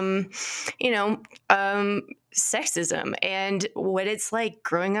sexism and what it's like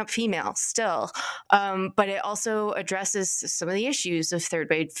growing up female still. But it also addresses some of the issues of third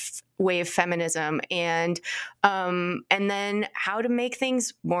wave feminism and then how to make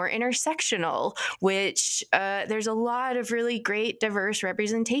things more intersectional, which there's a lot of really great diverse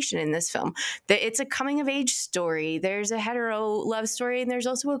representation in this film. It's a coming of age story. There's a hetero love story and there's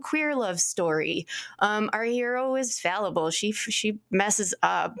also a queer love story. Our hero is fallible. She messes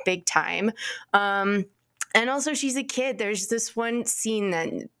up big time. And also she's a kid. There's this one scene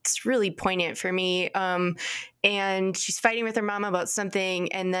that's really poignant for me. And she's fighting with her mom about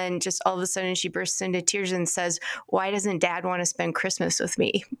something. And then just all of a sudden she bursts into tears and says, "Why doesn't Dad want to spend Christmas with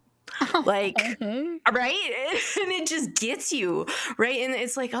me?" Like, right? And it just gets you, right? And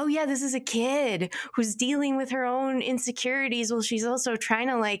it's like, oh yeah, this is a kid who's dealing with her own insecurities while she's also trying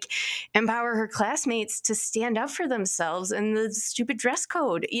to like empower her classmates to stand up for themselves and the stupid dress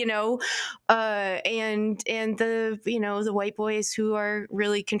code, and the, the white boys who are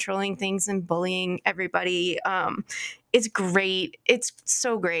really controlling things and bullying everybody. It's great. It's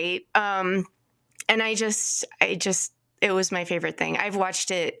so great. And I just it was my favorite thing. I've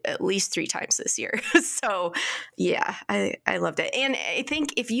watched it at least 3 times this year. So yeah, I loved it. And I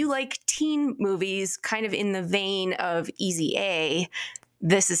think if you like teen movies kind of in the vein of Easy A,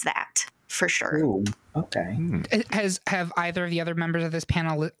 this is that for sure. Ooh, okay. Have either of the other members of this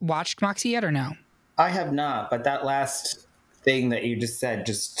panel watched Moxie yet or no? I have not, but that last thing that you just said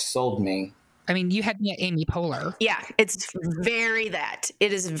just sold me. You had me at Amy Poehler. Yeah, it's very that.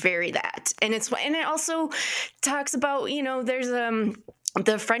 It is very that. And it also talks about, there's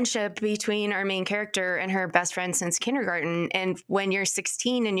the friendship between our main character and her best friend since kindergarten. And when you're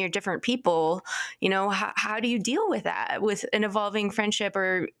 16 and you're different people, how do you deal with that, with an evolving friendship,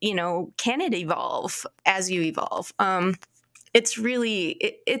 or, can it evolve as you evolve? It's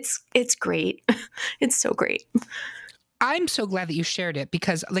really, it's great. It's so great. I'm so glad that you shared it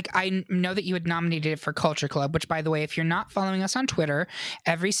because, I know that you had nominated it for Culture Club, which, by the way, if you're not following us on Twitter,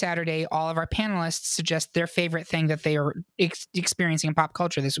 every Saturday, all of our panelists suggest their favorite thing that they are experiencing in pop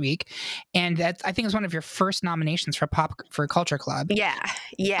culture this week. And that, I think, is one of your first nominations for Culture Club.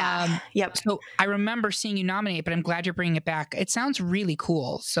 Yeah. Yep. So I remember seeing you nominate, but I'm glad you're bringing it back. It sounds really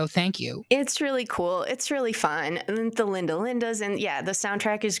cool. So thank you. It's really cool. It's really fun. And then the Linda Lindas, and yeah, the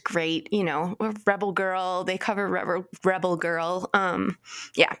soundtrack is great. Rebel Girl, they cover Rebel Girl.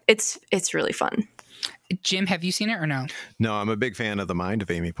 Yeah, it's really fun. Jim, have you seen it or no? No, I'm a big fan of the mind of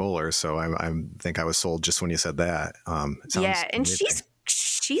Amy Poehler, so I think I was sold just when you said that. Yeah, and amazing.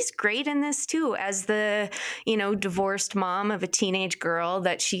 she's great in this too, as the divorced mom of a teenage girl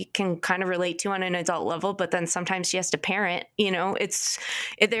that she can kind of relate to on an adult level, but then sometimes she has to parent.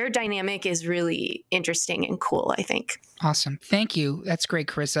 Their dynamic is really interesting and cool, I think. Awesome. Thank you. That's great,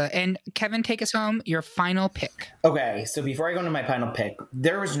 Carissa. And Kevin, take us home. Your final pick. Okay, so before I go into my final pick,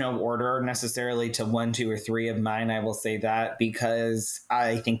 there was no order necessarily to 1, 2, or 3 of mine. I will say that because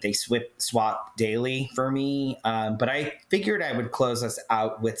I think they swap daily for me. But I figured I would close us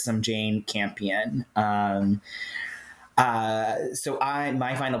out with some Jane Campion. So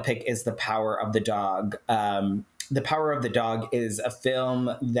my final pick is The Power of the Dog. The Power of the Dog is a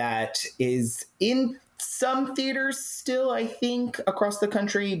film that is in some theaters still, I think, across the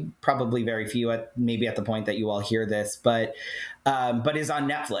country. Probably very few maybe at the point that you all hear this, but is on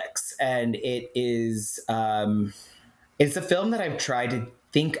Netflix, and it is it's a film that I've tried to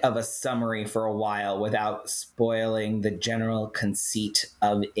think of a summary for a while without spoiling the general conceit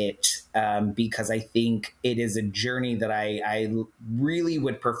of it, because I think it is a journey that I really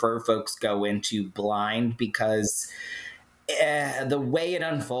would prefer folks go into blind, because the way it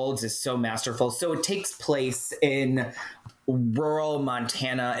unfolds is so masterful. So it takes place in rural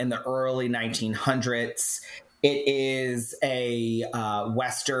Montana in the early 1900s. It is a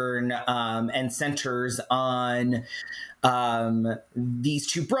Western and centers on these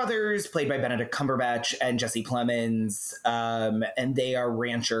two brothers played by Benedict Cumberbatch and Jesse Plemons. And they are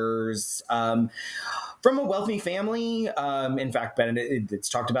ranchers from a wealthy family. In fact, it's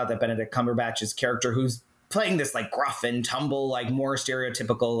talked about that Benedict Cumberbatch's character, who's playing this like gruff and tumble, like more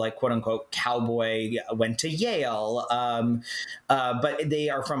stereotypical, like quote unquote cowboy, went to Yale. But they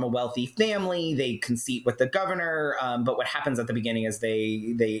are from a wealthy family. They conceit with the governor. But what happens at the beginning is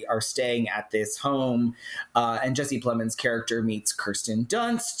they are staying at this home, and Jesse Plemons' character meets Kirsten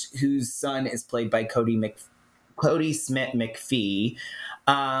Dunst, whose son is played by Cody Smith McPhee.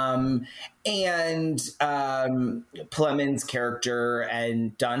 Plemons' character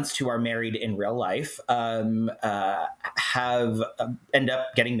and Dunst, who are married in real life, end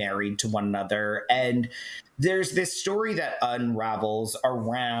up getting married to one another. And there's this story that unravels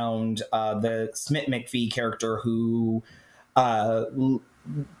around the Smith McPhee character, who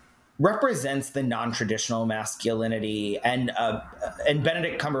represents the non-traditional masculinity and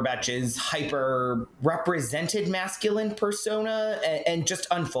Benedict Cumberbatch's hyper represented masculine persona, and just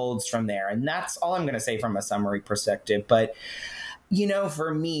unfolds from there. And that's all I'm going to say from a summary perspective. But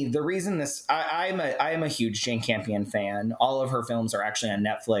for me, the reason I am a huge Jane Campion fan. All of her films are actually on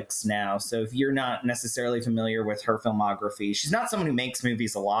Netflix now. So if you're not necessarily familiar with her filmography, she's not someone who makes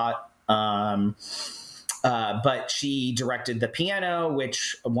movies a lot. But she directed The Piano,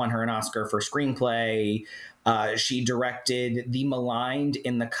 which won her an Oscar for screenplay. She directed The Maligned,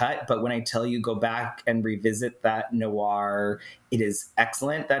 In the Cut. But when I tell you, go back and revisit that noir, it is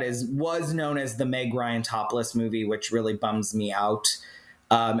excellent. That was known as the Meg Ryan topless movie, which really bums me out.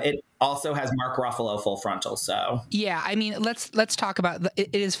 It also has Mark Ruffalo full frontal. So yeah, I mean, let's talk about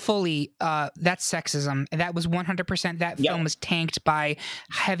it is fully that's sexism. That was 100%. That film was tanked by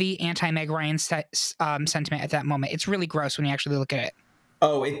heavy anti-Meg Ryan sentiment at that moment. It's really gross when you actually look at it.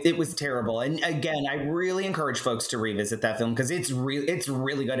 Oh, it was terrible. And again, I really encourage folks to revisit that film because it's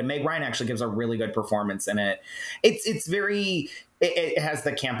really good. And Meg Ryan actually gives a really good performance in it. It has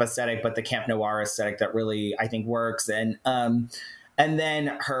the camp aesthetic, but the camp noir aesthetic that really, I think, works. And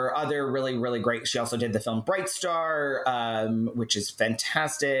then her other really, really great, she also did the film Bright Star, which is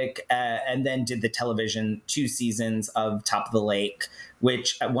fantastic, and then did the television 2 seasons of Top of the Lake,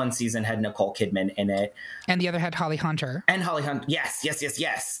 which one season had Nicole Kidman in it. And the other had Holly Hunter. And Holly Hunter, yes.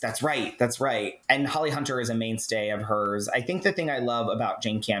 That's right. And Holly Hunter is a mainstay of hers. I think the thing I love about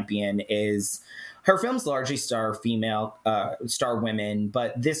Jane Campion is her films largely star women,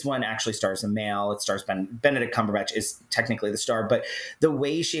 but this one actually stars a male. It stars Benedict Cumberbatch is technically the star, but the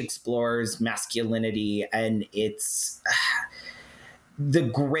way she explores masculinity and it's the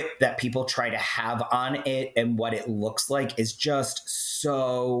grip that people try to have on it and what it looks like is just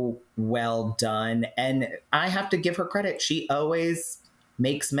so well done. And I have to give her credit. She always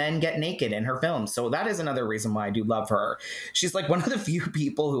makes men get naked in her films. So that is another reason why I do love her. She's like one of the few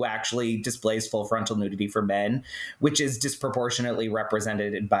people who actually displays full frontal nudity for men, which is disproportionately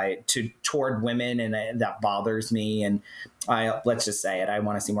represented toward women. And that bothers me. And let's just say it. I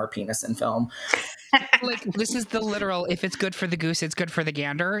want to see more penis in film. Like, this is the literal, if it's good for the goose, it's good for the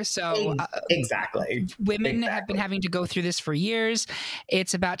gander. So exactly. Women have been having to go through this for years.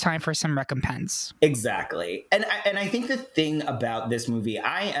 It's about time for some recompense. Exactly. And I think the thing about this movie,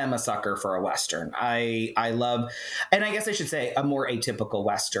 I am a sucker for a Western. I love, and I guess I should say a more atypical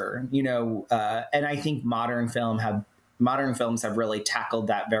Western, and I think modern films have really tackled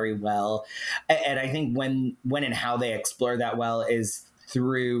that very well. And I think when and how they explore that well is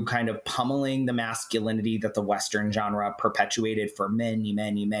through kind of pummeling the masculinity that the Western genre perpetuated for many,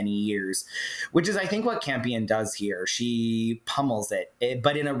 many, many years, which is, I think, what Campion does here. She pummels it,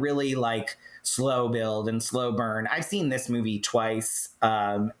 but in a really like slow build and slow burn. I've seen this movie twice,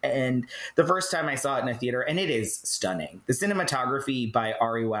 and the first time I saw it in a theater, and it is stunning. The cinematography by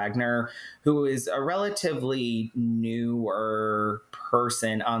Ari Wagner, who is a relatively newer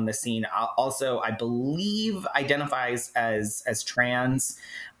person on the scene, also I believe identifies as trans,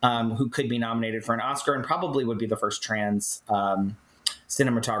 who could be nominated for an Oscar and probably would be the first trans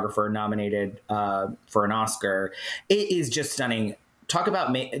cinematographer nominated for an Oscar. It is just stunning. Talk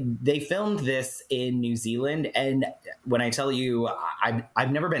about, they filmed this in New Zealand, and when I tell you,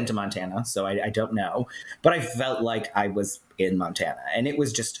 I've never been to Montana, so I don't know, but I felt like I was in Montana, and it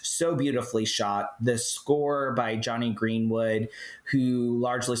was just so beautifully shot. The score by Johnny Greenwood, who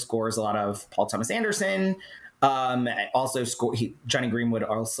largely scores a lot of Paul Thomas Anderson, Johnny Greenwood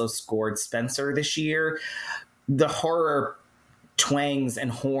also scored Spencer this year. The horror twangs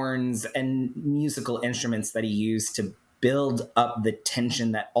and horns and musical instruments that he used to build up the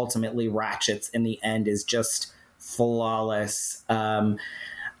tension that ultimately ratchets in the end is just flawless.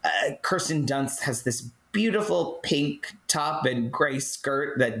 Kirsten Dunst has this beautiful pink top and gray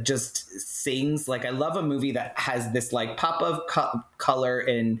skirt that just sings. Like, I love a movie that has this like pop of color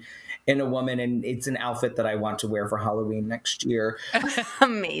in a woman, and it's an outfit that I want to wear for Halloween next year.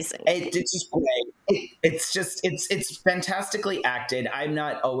 Amazing. It's just great. It's fantastically acted. I'm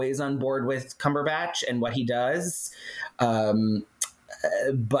not always on board with Cumberbatch and what he does.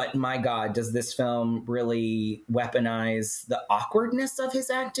 But my God, does this film really weaponize the awkwardness of his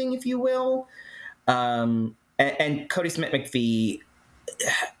acting, if you will? And Cody Smith-McPhee,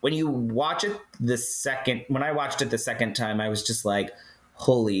 when you watch it when I watched it the second time, I was just like,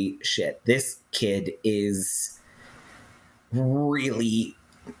 holy shit, this kid is really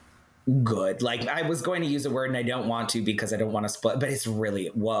good. Like, I was going to use a word and I don't want to because I don't want to split, but it's really,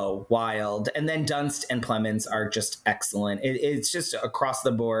 whoa, wild. And then Dunst and Plemons are just excellent. It's just across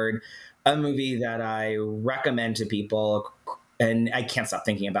the board a movie that I recommend to people, and I can't stop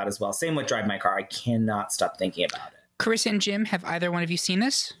thinking about as well. Same with Drive My Car. I cannot stop thinking about it. Chris and Jim, have either one of you seen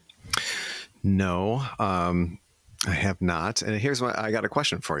this? No, I have not. And here's what I got a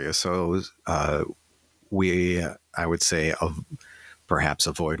question for you. So I would say perhaps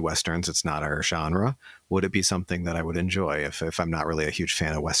avoid Westerns. It's not our genre. Would it be something that I would enjoy if I'm not really a huge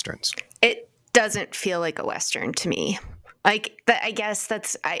fan of Westerns? It doesn't feel like a Western to me. Like, I guess so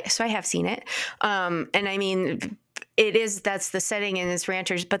I have seen it. And I mean, that's the setting in this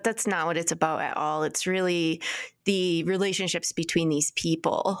ranchers, but that's not what it's about at all. It's really the relationships between these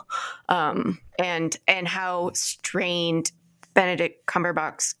people, and how strained Benedict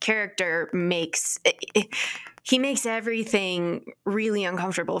Cumberbatch's character makes. He makes everything really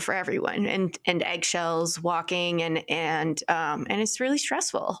uncomfortable for everyone, and eggshells walking, and it's really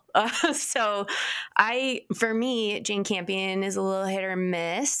stressful. So for me, Jane Campion is a little hit or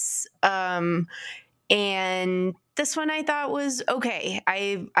miss. And this one I thought was okay.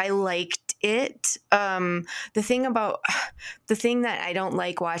 I liked it. The thing that I don't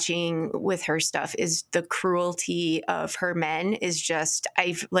like watching with her stuff is the cruelty of her men is just,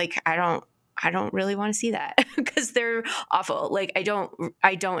 I don't really want to see that because they're awful. Like, I don't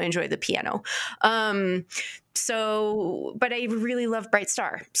enjoy the piano. But I really love Bright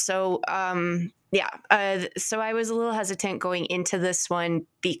Star. So, so I was a little hesitant going into this one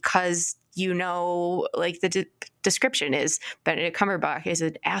because, like the description is Benedict Cumberbatch is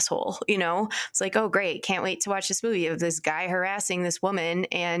an asshole, It's like, oh, great. Can't wait to watch this movie of this guy harassing this woman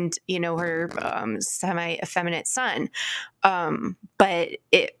and, her semi-effeminate son. But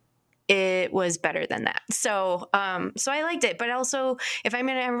it was better than that. So I liked it. But also, if I'm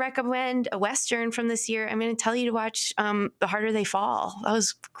going to recommend a Western from this year, I'm going to tell you to watch The Harder They Fall. That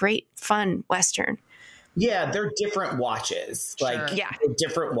was great, fun Western. Yeah, they're different watches. Sure. Like, yeah,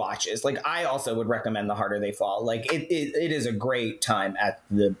 different watches. Like, I also would recommend The Harder They Fall. Like, it is a great time at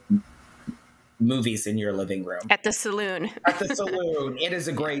the movies in your living room. At the saloon. At the saloon. It is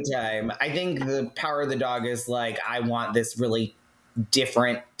a great time. I think The Power of the Dog is like, I want this really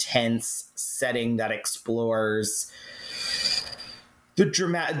different, tense setting that explores the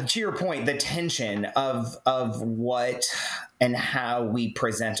dramatic, to your point, the tension of what and how we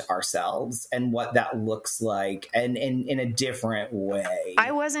present ourselves and what that looks like, and in a different way.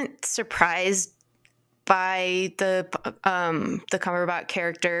 I wasn't surprised by the Cumberbatch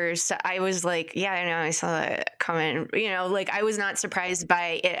characters. I was like, yeah, I know, I saw that coming. Like I was not surprised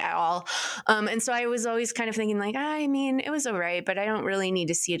by it at all. And so I was always kind of thinking like, I mean, it was all right, but I don't really need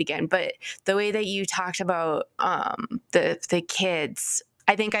to see it again. But the way that you talked about the kids,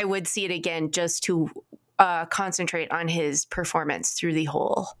 I think I would see it again just to concentrate on his performance through the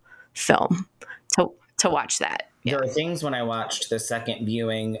whole film to watch that. Yeah. There are things when I watched the second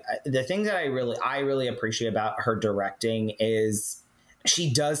viewing, the thing that I really appreciate about her directing is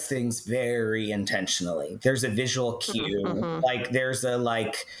she does things very intentionally. There's a visual cue, like there's a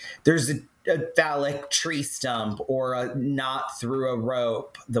phallic tree stump or a knot through a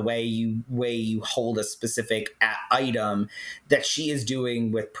rope, the way you hold a specific item that she is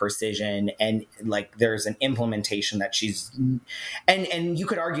doing with precision, and like there's an implementation that she's and you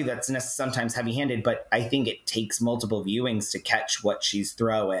could argue that's sometimes heavy-handed, but I think it takes multiple viewings to catch what she's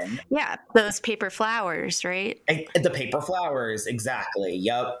throwing. Yeah, those paper flowers, right? The paper flowers, exactly.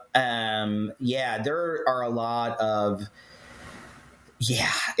 Yep. Yeah, there are a lot of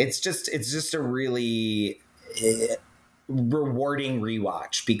it's just a really rewarding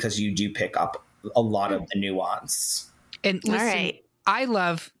rewatch because you do pick up a lot of the nuance. And listen, I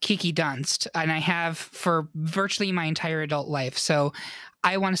love Kiki Dunst, and I have for virtually my entire adult life. So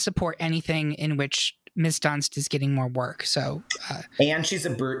I want to support anything in which Miss Dunst is getting more work. So, and she's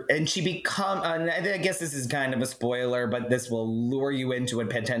and she I guess this is kind of a spoiler, but this will lure you into it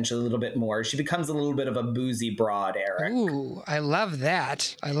potentially a little bit more. She becomes a little bit of a boozy broad, Eric. Ooh, I love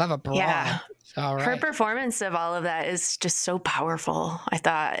that. I love a broad. Yeah. All right. Her performance of all of that is just so powerful. I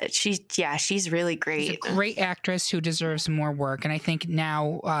thought she's really great. She's a great actress who deserves more work. And I think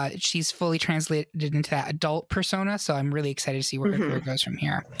now she's fully translated into that adult persona. So I'm really excited to see where her career goes from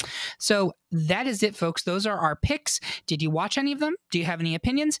here. So that is it, folks. Those are our picks. Did you watch any of them? Do you have any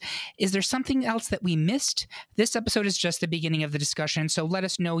opinions? Is there something else that we missed? This episode is just the beginning of the discussion, so let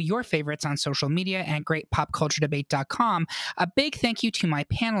us know your favorites on social media at greatpopculturedebate.com. A big thank you to my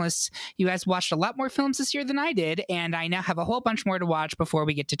panelists. You guys watched a lot more films this year than I did, and I now have a whole bunch more to watch before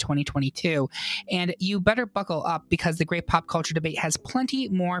we get to 2022. And you better buckle up because the Great Pop Culture Debate has plenty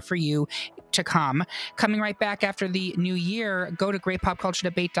more for you to come. Coming right back after the new year, go to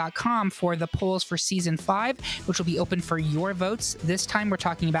greatpopculturedebate.com for the polls for season 5, which will be open for your votes. This time we're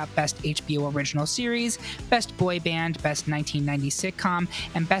talking about best HBO original series, best boy band, best 1990s sitcom,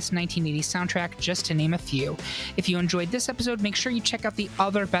 and best 1980s soundtrack, just to name a few. If you enjoyed this episode, make sure you check out the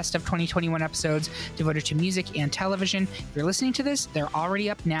other best of 2021 episodes devoted to music and television. If you're listening to this, they're already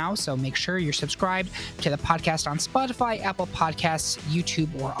up now, so make sure you're subscribed to the podcast on Spotify, Apple Podcasts,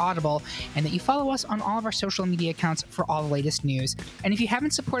 YouTube, or Audible, and that you follow us on all of our social media accounts for all the latest news. And if you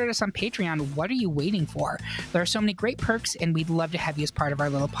haven't supported us on Patreon, what are you waiting for? There are so many great perks, and we'd love to have you as part of our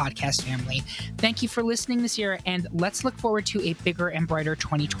little podcast family. Thank you for listening this year, and let's look forward to a bigger and brighter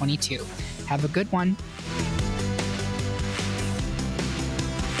 2022. Have a good one.